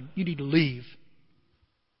 you need to leave.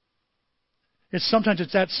 Sometimes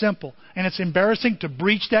it's that simple. And it's embarrassing to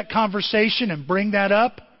breach that conversation and bring that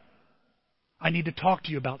up. I need to talk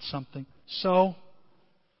to you about something. So,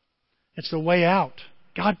 it's the way out.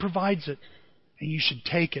 God provides it, and you should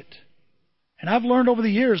take it. And I've learned over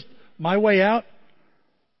the years, my way out,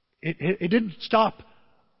 it didn't stop.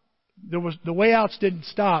 The way outs didn't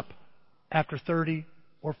stop after 30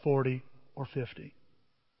 or 40 or 50.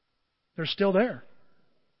 They're still there.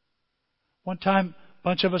 One time, a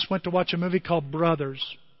bunch of us went to watch a movie called Brothers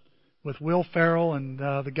with Will Ferrell and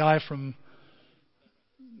the guy from,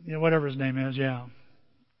 whatever his name is, yeah.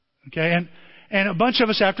 Okay, and a bunch of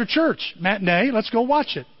us after church, matinee, let's go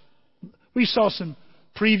watch it. We saw some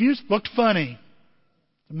previews, looked funny.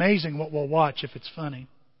 It's amazing what we'll watch if it's funny.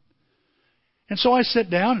 And so I sit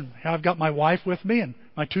down, and I've got my wife with me, and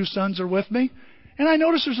my 2 sons are with me. And I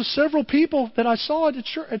notice there's several people that I saw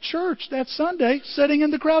at church that Sunday sitting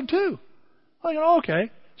in the crowd too. I go, okay,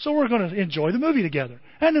 so we're going to enjoy the movie together.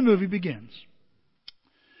 And the movie begins.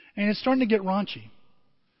 And it's starting to get raunchy.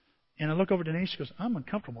 And I look over to Denise, she goes, I'm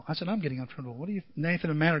uncomfortable. I said, I'm getting uncomfortable. What are you, Nathan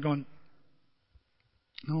and Matt are going,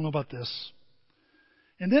 I don't know about this.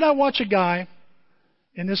 And then I watch a guy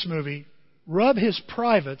in this movie rub his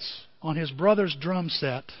privates on his brother's drum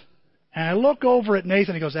set. And I look over at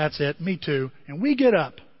Nathan, he goes, that's it, me too. And we get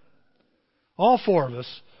up, all 4 of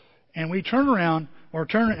us, and we turn around,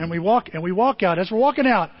 and we walk out. As we're walking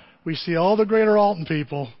out, we see all the Greater Alton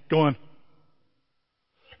people going.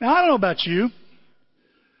 Now, I don't know about you.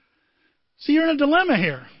 See, you're in a dilemma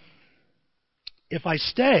here. If I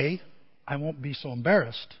stay, I won't be so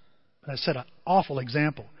embarrassed. But I set an awful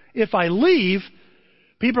example. If I leave,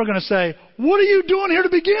 people are going to say, what are you doing here to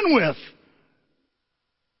begin with?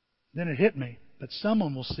 Then it hit me. But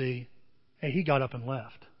someone will see, hey, he got up and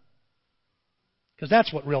left. Because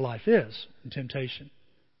that's what real life is in temptation.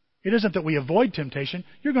 It isn't that we avoid temptation.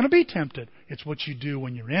 You're going to be tempted. It's what you do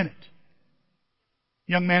when you're in it.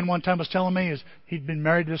 A young man one time was telling me he'd been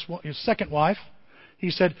married to his second wife.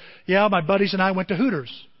 He said, yeah, my buddies and I went to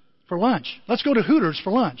Hooters for lunch. Let's go to Hooters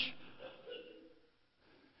for lunch.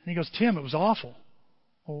 And he goes, Tim, it was awful.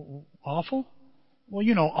 Oh, awful? Well,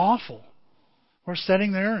 awful. We're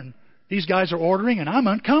sitting there and these guys are ordering and I'm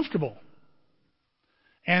uncomfortable.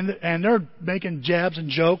 And they're making jabs and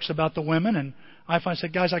jokes about the women. And I finally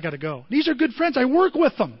said, guys, I got to go. These are good friends. I work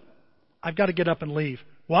with them. I've got to get up and leave.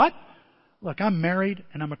 What? Look, I'm married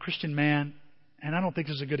and I'm a Christian man. And I don't think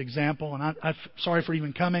this is a good example. And I'm sorry for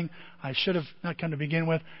even coming. I should have not come to begin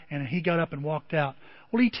with. And he got up and walked out.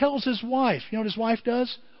 Well, he tells his wife. You know what his wife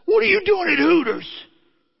does? What are you doing at Hooters?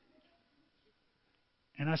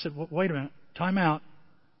 And I said, well, wait a minute. Time out.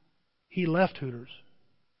 He left Hooters.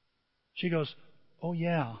 She goes, oh,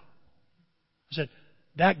 yeah. I said,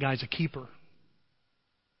 that guy's a keeper.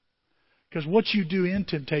 Because what you do in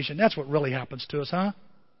temptation, that's what really happens to us, huh?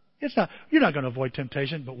 You're not going to avoid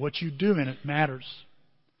temptation, but what you do in it matters.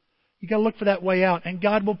 You got to look for that way out, and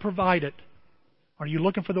God will provide it. Are you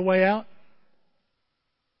looking for the way out?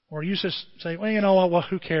 Or are you just saying, well,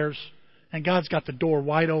 who cares? And God's got the door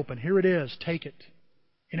wide open. Here it is. Take it.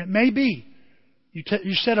 And it may be.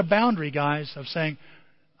 You set a boundary, guys, of saying,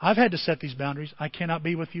 I've had to set these boundaries. I cannot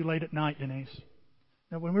be with you late at night, Denise.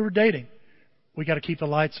 Now, when we were dating, we got to keep the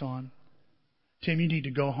lights on. Tim, you need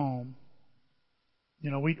to go home.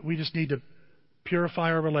 We just need to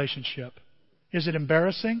purify our relationship. Is it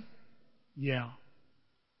embarrassing? Yeah.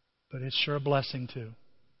 But it's sure a blessing too.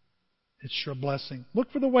 It's sure a blessing.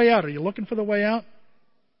 Look for the way out. Are you looking for the way out?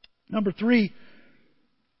 Number three,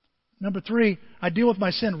 I deal with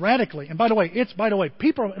my sin radically. And by the way,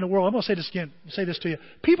 people in the world, I'm going to say this again, say this to you.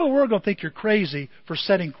 People in the world are going to think you're crazy for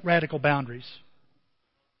setting radical boundaries.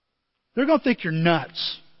 They're going to think you're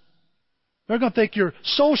nuts. They're going to think you're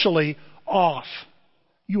socially off.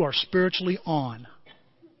 You are spiritually on.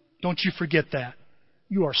 Don't you forget that.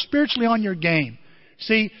 You are spiritually on your game.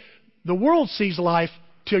 See, the world sees life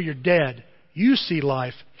till you're dead. You see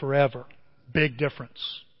life forever. Big difference.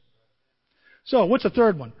 So, what's the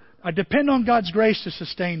third one? I depend on God's grace to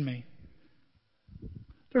sustain me.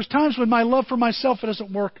 There's times when my love for myself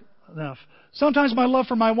doesn't work enough. Sometimes my love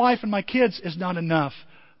for my wife and my kids is not enough.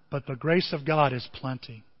 But the grace of God is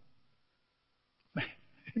plenty.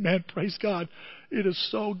 Amen. Praise God. It is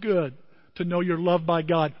so good to know you're loved by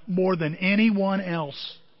God more than anyone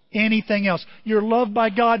else. Anything else. You're loved by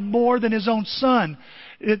God more than His own Son.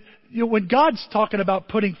 When God's talking about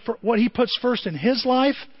putting what He puts first in His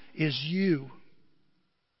life is you.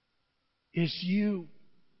 Is you.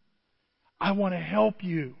 I want to help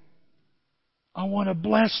you. I want to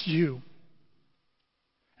bless you.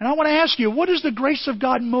 And I want to ask you, what does the grace of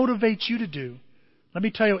God motivate you to do? Let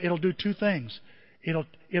me tell you, it'll do two things.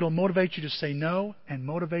 It'll motivate you to say no and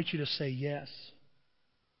motivate you to say yes.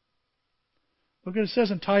 Look what it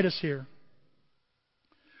says in Titus here.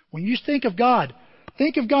 When you think of God,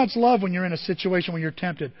 think of God's love when you're in a situation when you're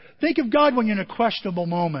tempted. Think of God when you're in a questionable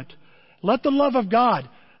moment. Let the love of God.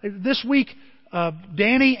 This week,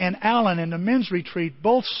 Danny and Alan in the men's retreat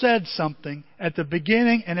both said something at the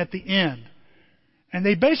beginning and at the end. And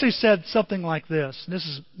they basically said something like this. And this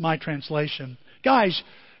is my translation. Guys,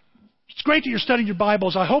 it's great that you're studying your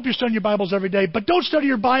Bibles. I hope you're studying your Bibles every day. But don't study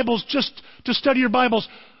your Bibles just to study your Bibles.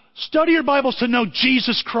 Study your Bibles to know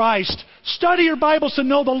Jesus Christ. Study your Bibles to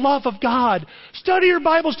know the love of God. Study your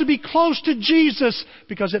Bibles to be close to Jesus,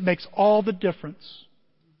 because it makes all the difference.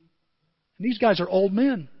 And these guys are old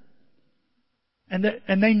men.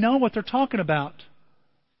 And they know what they're talking about.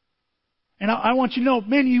 And I want you to know,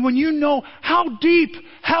 man, when you know how deep,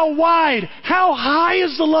 how wide, how high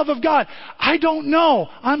is the love of God, I don't know.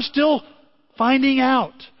 I'm still finding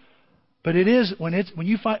out. But it is when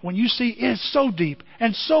you see it's so deep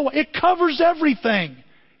and so it covers everything.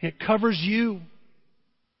 It covers you.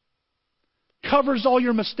 Covers all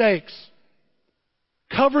your mistakes.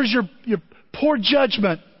 Covers your poor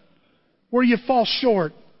judgment where you fall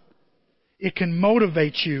short. It can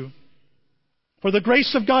motivate you. For the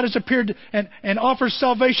grace of God has appeared and offers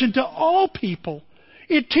salvation to all people.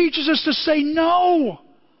 It teaches us to say no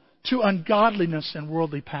to ungodliness and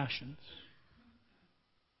worldly passions.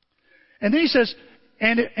 And then he says,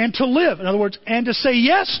 and to live, in other words, and to say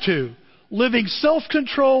yes to living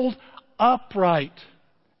self-controlled, upright,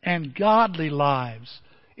 and godly lives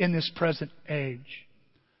in this present age.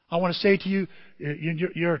 I want to say to you,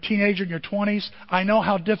 you're a teenager in your 20s. I know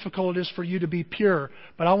how difficult it is for you to be pure.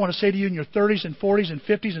 But I want to say to you in your 30s and 40s and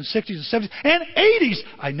 50s and 60s and 70s and 80s,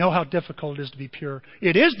 I know how difficult it is to be pure.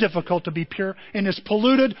 It is difficult to be pure in this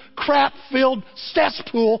polluted, crap-filled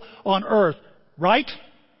cesspool on earth. Right?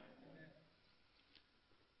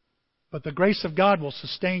 But the grace of God will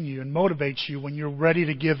sustain you and motivate you when you're ready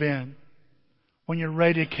to give in. When you're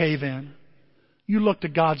ready to cave in. You look to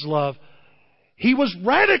God's love. He was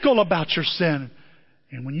radical about your sin.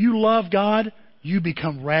 And when you love God, you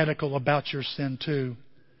become radical about your sin too.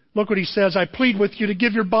 Look what He says. I plead with you to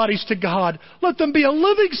give your bodies to God. Let them be a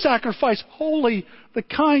living sacrifice, holy, the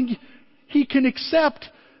kind He can accept.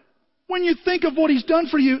 When you think of what He's done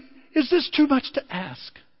for you, is this too much to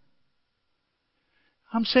ask?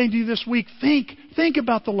 I'm saying to you this week, think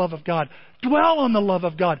about the love of God. Dwell on the love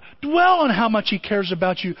of God. Dwell on how much He cares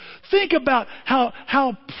about you. Think about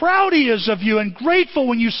how proud He is of you and grateful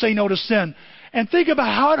when you say no to sin. And think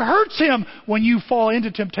about how it hurts Him when you fall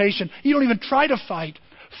into temptation. You don't even try to fight.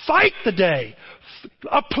 Fight the day.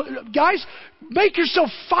 Guys, make yourself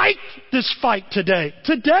fight this fight today.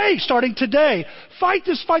 Today, starting today. Fight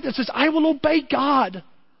this fight that says, I will obey God.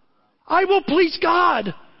 I will please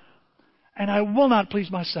God. And I will not please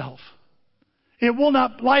myself.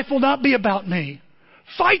 Life will not be about me.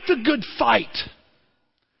 Fight the good fight.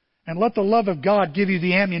 And let the love of God give you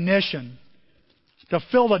the ammunition to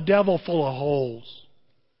fill the devil full of holes.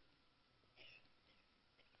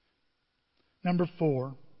 Number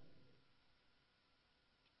 4.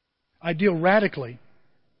 I deal radically.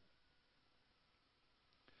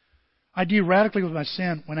 I deal radically with my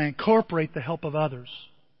sin when I incorporate the help of others.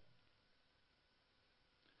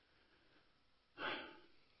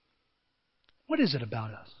 What is it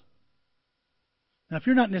about us? Now, if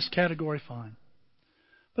you're not in this category, fine.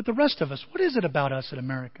 But the rest of us, what is it about us in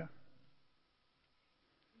America?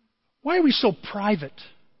 Why are we so private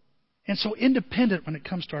and so independent when it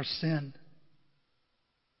comes to our sin?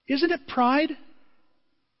 Isn't it pride?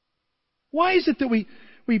 Why is it that we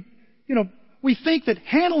think that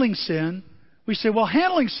handling sin, we say, well,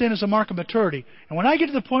 handling sin is a mark of maturity. And when I get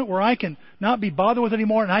to the point where I can not be bothered with it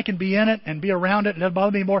anymore and I can be in it and be around it and it doesn't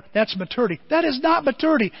bother me anymore, that's maturity. That is not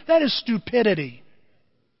maturity. That is stupidity.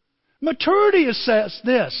 Maturity says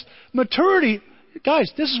this. Maturity,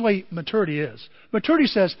 guys, this is the way maturity is. Maturity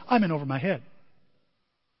says, I'm in over my head.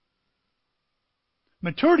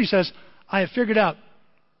 Maturity says, I have figured out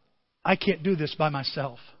I can't do this by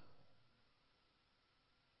myself.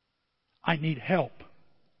 I need help.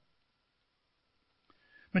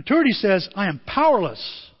 Maturity says, I am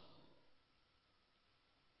powerless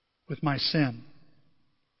with my sin.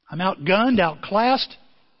 I'm outgunned, outclassed,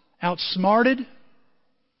 outsmarted,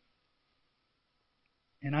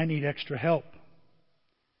 and I need extra help.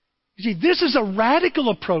 You see, this is a radical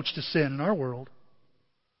approach to sin in our world.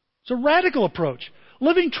 It's a radical approach.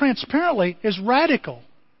 Living transparently is radical.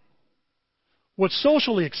 What's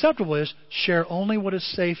socially acceptable is share only what is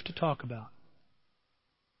safe to talk about.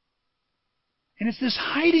 And it's this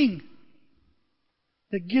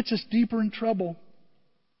that gets us deeper in trouble.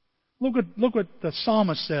 Look what the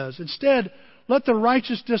psalmist says. Instead, let the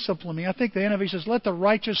righteous discipline me. I think the NIV says, let the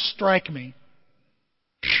righteous strike me.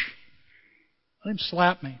 Let him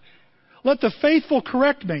slap me. Let the faithful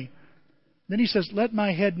correct me. Then he says, let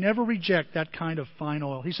my head never reject that kind of fine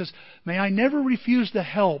oil. He says, may I never refuse the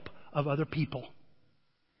help of other people.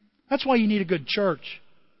 That's why you need a good church.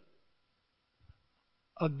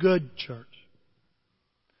 A good church.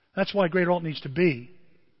 That's why Greater Alton needs to be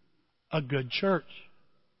a good church.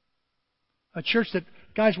 A church that,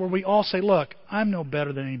 guys, where we all say, look, I'm no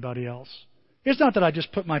better than anybody else. It's not that I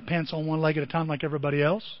just put my pants on one leg at a time like everybody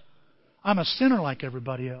else. I'm a sinner like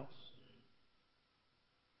everybody else.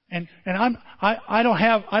 And I don't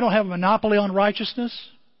have a monopoly on righteousness.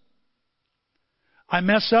 I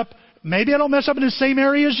mess up. Maybe I don't mess up in the same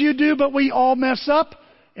areas you do, but we all mess up.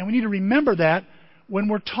 And we need to remember that when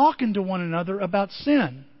we're talking to one another about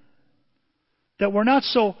sin. That we're not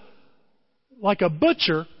so like a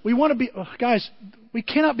butcher. We want to be, guys, we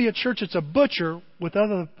cannot be a church that's a butcher with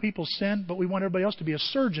other people's sin, but we want everybody else to be a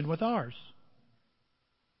surgeon with ours.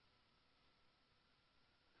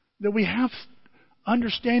 That we have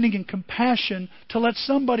understanding and compassion to let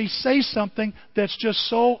somebody say something that's just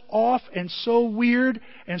so off and so weird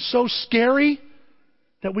and so scary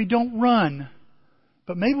that we don't run.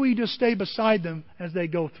 But maybe we just stay beside them as they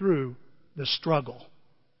go through the struggle,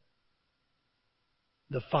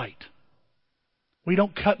 the fight. We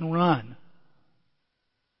don't cut and run.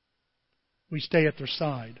 We stay at their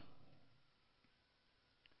side.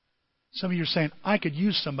 Some of you are saying, I could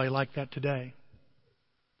use somebody like that today.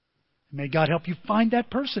 May God help you find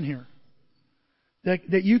that person here.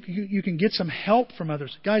 That you can get some help from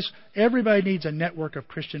others. Guys, everybody needs a network of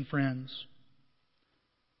Christian friends.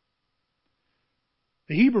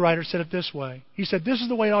 The Hebrew writer said it this way. He said, this is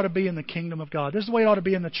the way it ought to be in the kingdom of God. This is the way it ought to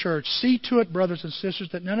be in the church. See to it, brothers and sisters,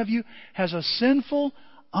 that none of you has a sinful,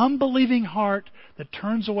 unbelieving heart that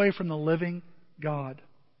turns away from the living God.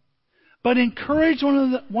 But encourage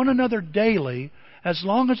one another daily, as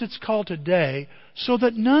long as it's called today, so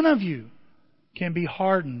that none of you can be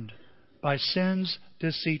hardened by sin's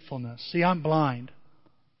deceitfulness. See, I'm blind.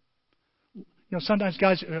 You know, sometimes,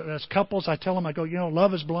 guys, as couples, I tell them, I go,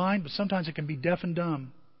 love is blind, but sometimes it can be deaf and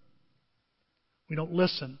dumb. We don't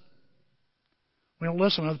listen. We don't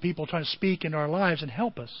listen when other people are trying to speak into our lives and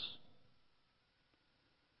help us.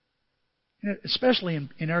 Especially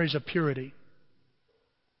in areas of purity.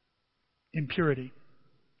 Impurity.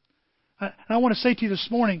 I want to say to you this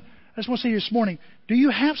morning, do you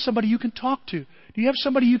have somebody you can talk to? Do you have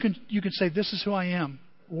somebody you can say, this is who I am,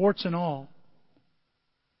 warts and all?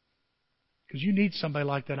 Because you need somebody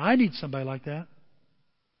like that. I need somebody like that.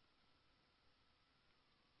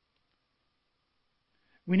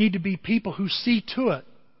 We need to be people who see to it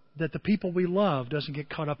that the people we love doesn't get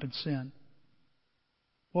caught up in sin.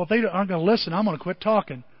 Well, if they aren't going to listen, I'm going to quit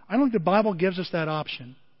talking. I don't think the Bible gives us that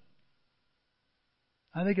option.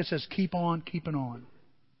 I think it says keep on keeping on.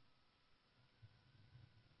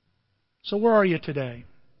 So where are you today?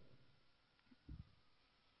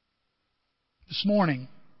 This morning,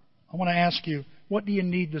 I want to ask you, what do you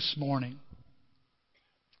need this morning?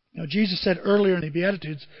 Jesus said earlier in the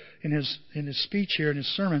Beatitudes, in his speech here, in his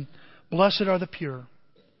sermon, blessed are the pure.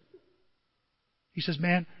 He says,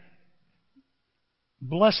 man,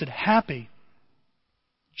 blessed, happy,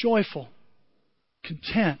 joyful,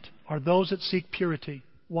 content are those that seek purity.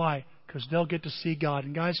 Why? because they'll get to see God.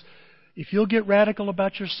 And guys, if you'll get radical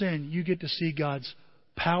about your sin, you get to see God's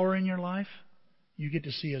power in your life. You get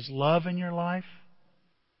to see His love in your life.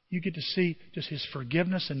 You get to see just His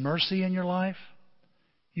forgiveness and mercy in your life.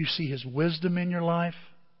 You see His wisdom in your life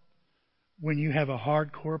when you have a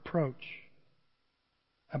hardcore approach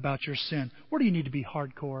about your sin. Where do you need to be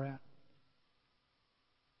hardcore at?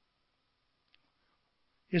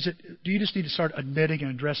 Do you just need to start admitting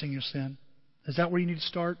and addressing your sin? Is that where you need to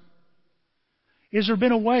start? Has there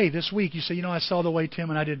been a way this week you say, I saw the way, Tim,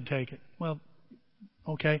 and I didn't take it? Well,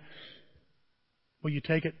 okay. Will you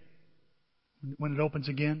take it when it opens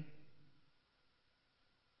again?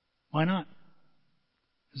 Why not?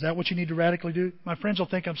 Is that what you need to radically do? My friends will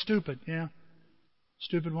think I'm stupid. Yeah.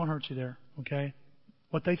 Stupid won't hurt you there. Okay?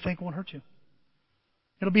 What they think won't hurt you.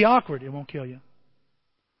 It'll be awkward. It won't kill you.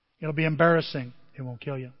 It'll be embarrassing. It won't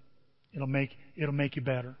kill you. It'll make you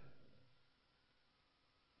better.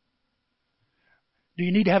 Do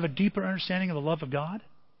you need to have a deeper understanding of the love of God?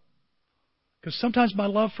 Because sometimes my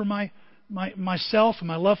love for myself and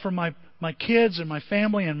my love for my kids and my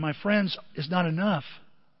family and my friends is not enough.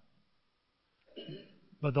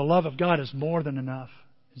 But the love of God is more than enough.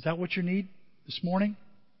 Is that what you need this morning?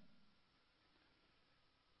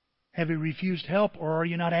 Have you refused help, or are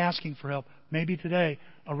you not asking for help? Maybe today,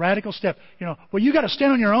 a radical step. You got to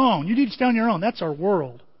stand on your own. You need to stand on your own. That's our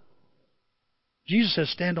world. Jesus says,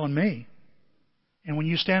 stand on me. And when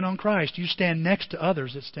you stand on Christ, you stand next to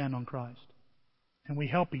others that stand on Christ. And we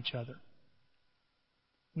help each other.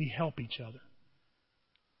 We help each other.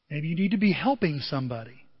 Maybe you need to be helping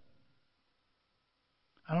somebody.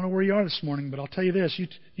 I don't know where you are this morning, but I'll tell you this.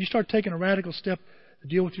 You start taking a radical step to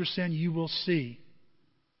deal with your sin, you will see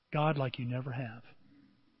God like you never have.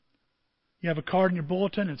 You have a card in your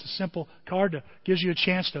bulletin. It's a simple card that gives you a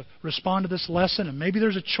chance to respond to this lesson. And maybe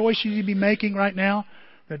there's a choice you need to be making right now,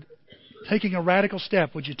 that taking a radical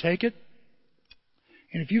step. Would you take it?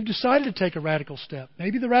 And if you've decided to take a radical step,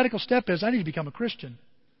 maybe the radical step is, I need to become a Christian.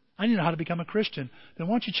 I need to know how to become a Christian. Then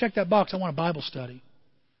why don't you check that box? I want a Bible study.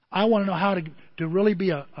 I want to know how to really be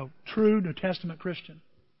a true New Testament Christian.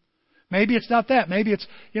 Maybe it's not that. Maybe it's,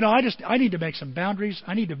 I need to make some boundaries.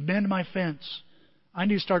 I need to mend my fence. I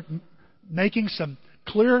need to start making some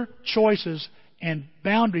clear choices and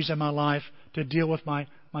boundaries in my life to deal with my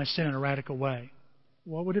sin in a radical way.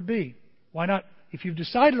 What would it be? Why not? If you've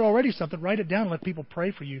decided already something, write it down and let people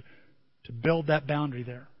pray for you to build that boundary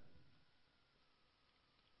there.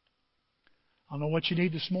 I don't know what you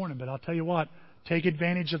need this morning, but I'll tell you what. Take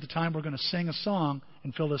advantage of the time we're going to sing a song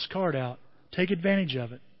and fill this card out. Take advantage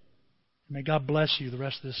of it. May God bless you the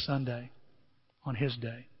rest of this Sunday on His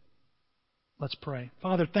day. Let's pray.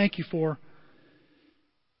 Father, thank you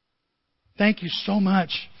so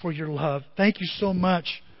much for your love. Thank you so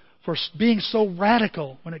much for being so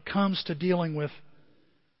radical when it comes to dealing with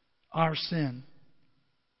our sin.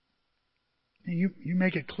 And you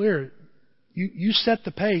make it clear. You set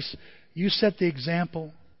the pace. You set the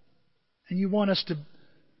example. And you want us to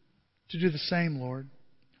do the same, Lord.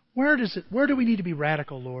 Where do we need to be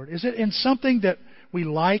radical, Lord? Is it in something that we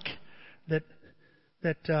like, that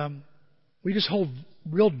we just hold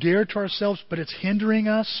real dear to ourselves, but it's hindering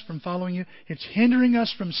us from following you? It's hindering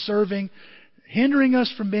us from serving, hindering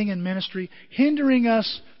us from being in ministry, hindering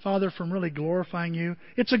us, Father, from really glorifying you.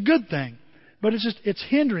 It's a good thing, but it's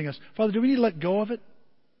hindering us. Father, do we need to let go of it?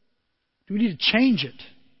 Do we need to change it?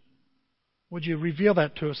 Would you reveal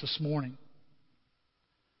that to us this morning?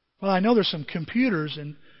 Well, I know there's some computers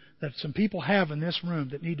that some people have in this room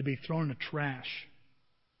that need to be thrown in the trash.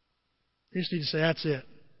 They just need to say, that's it.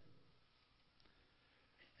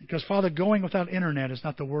 Because, Father, going without internet is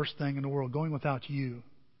not the worst thing in the world. Going without you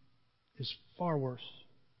is far worse.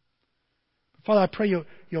 But Father, I pray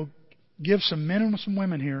you'll give some men and some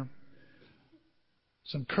women here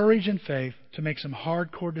some courage and faith to make some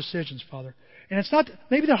hardcore decisions, Father. And it's not,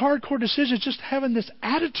 maybe the hardcore decision is just having this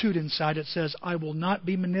attitude inside that says, I will not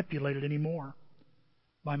be manipulated anymore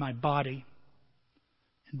by my body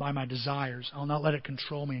and by my desires. I'll not let it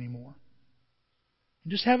control me anymore.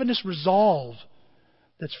 And just having this resolve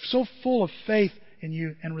that's so full of faith in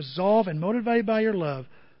you and resolve and motivated by your love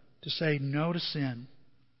to say no to sin.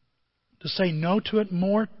 To say no to it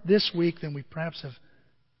more this week than we perhaps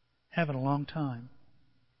have in a long time.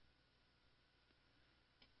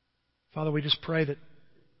 Father, we just pray that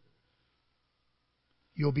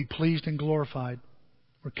you'll be pleased and glorified.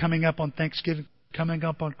 We're coming up on Thanksgiving, coming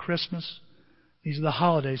up on Christmas. These are the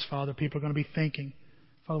holidays, Father. People are going to be thinking.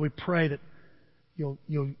 Father, we pray that you'll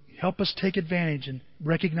help us take advantage and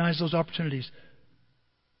recognize those opportunities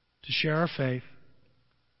to share our faith,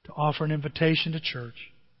 to offer an invitation to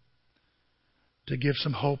church, to give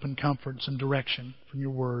some hope and comfort, some direction from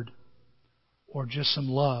your word, or just some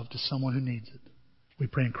love to someone who needs it. We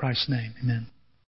pray in Christ's name. Amen.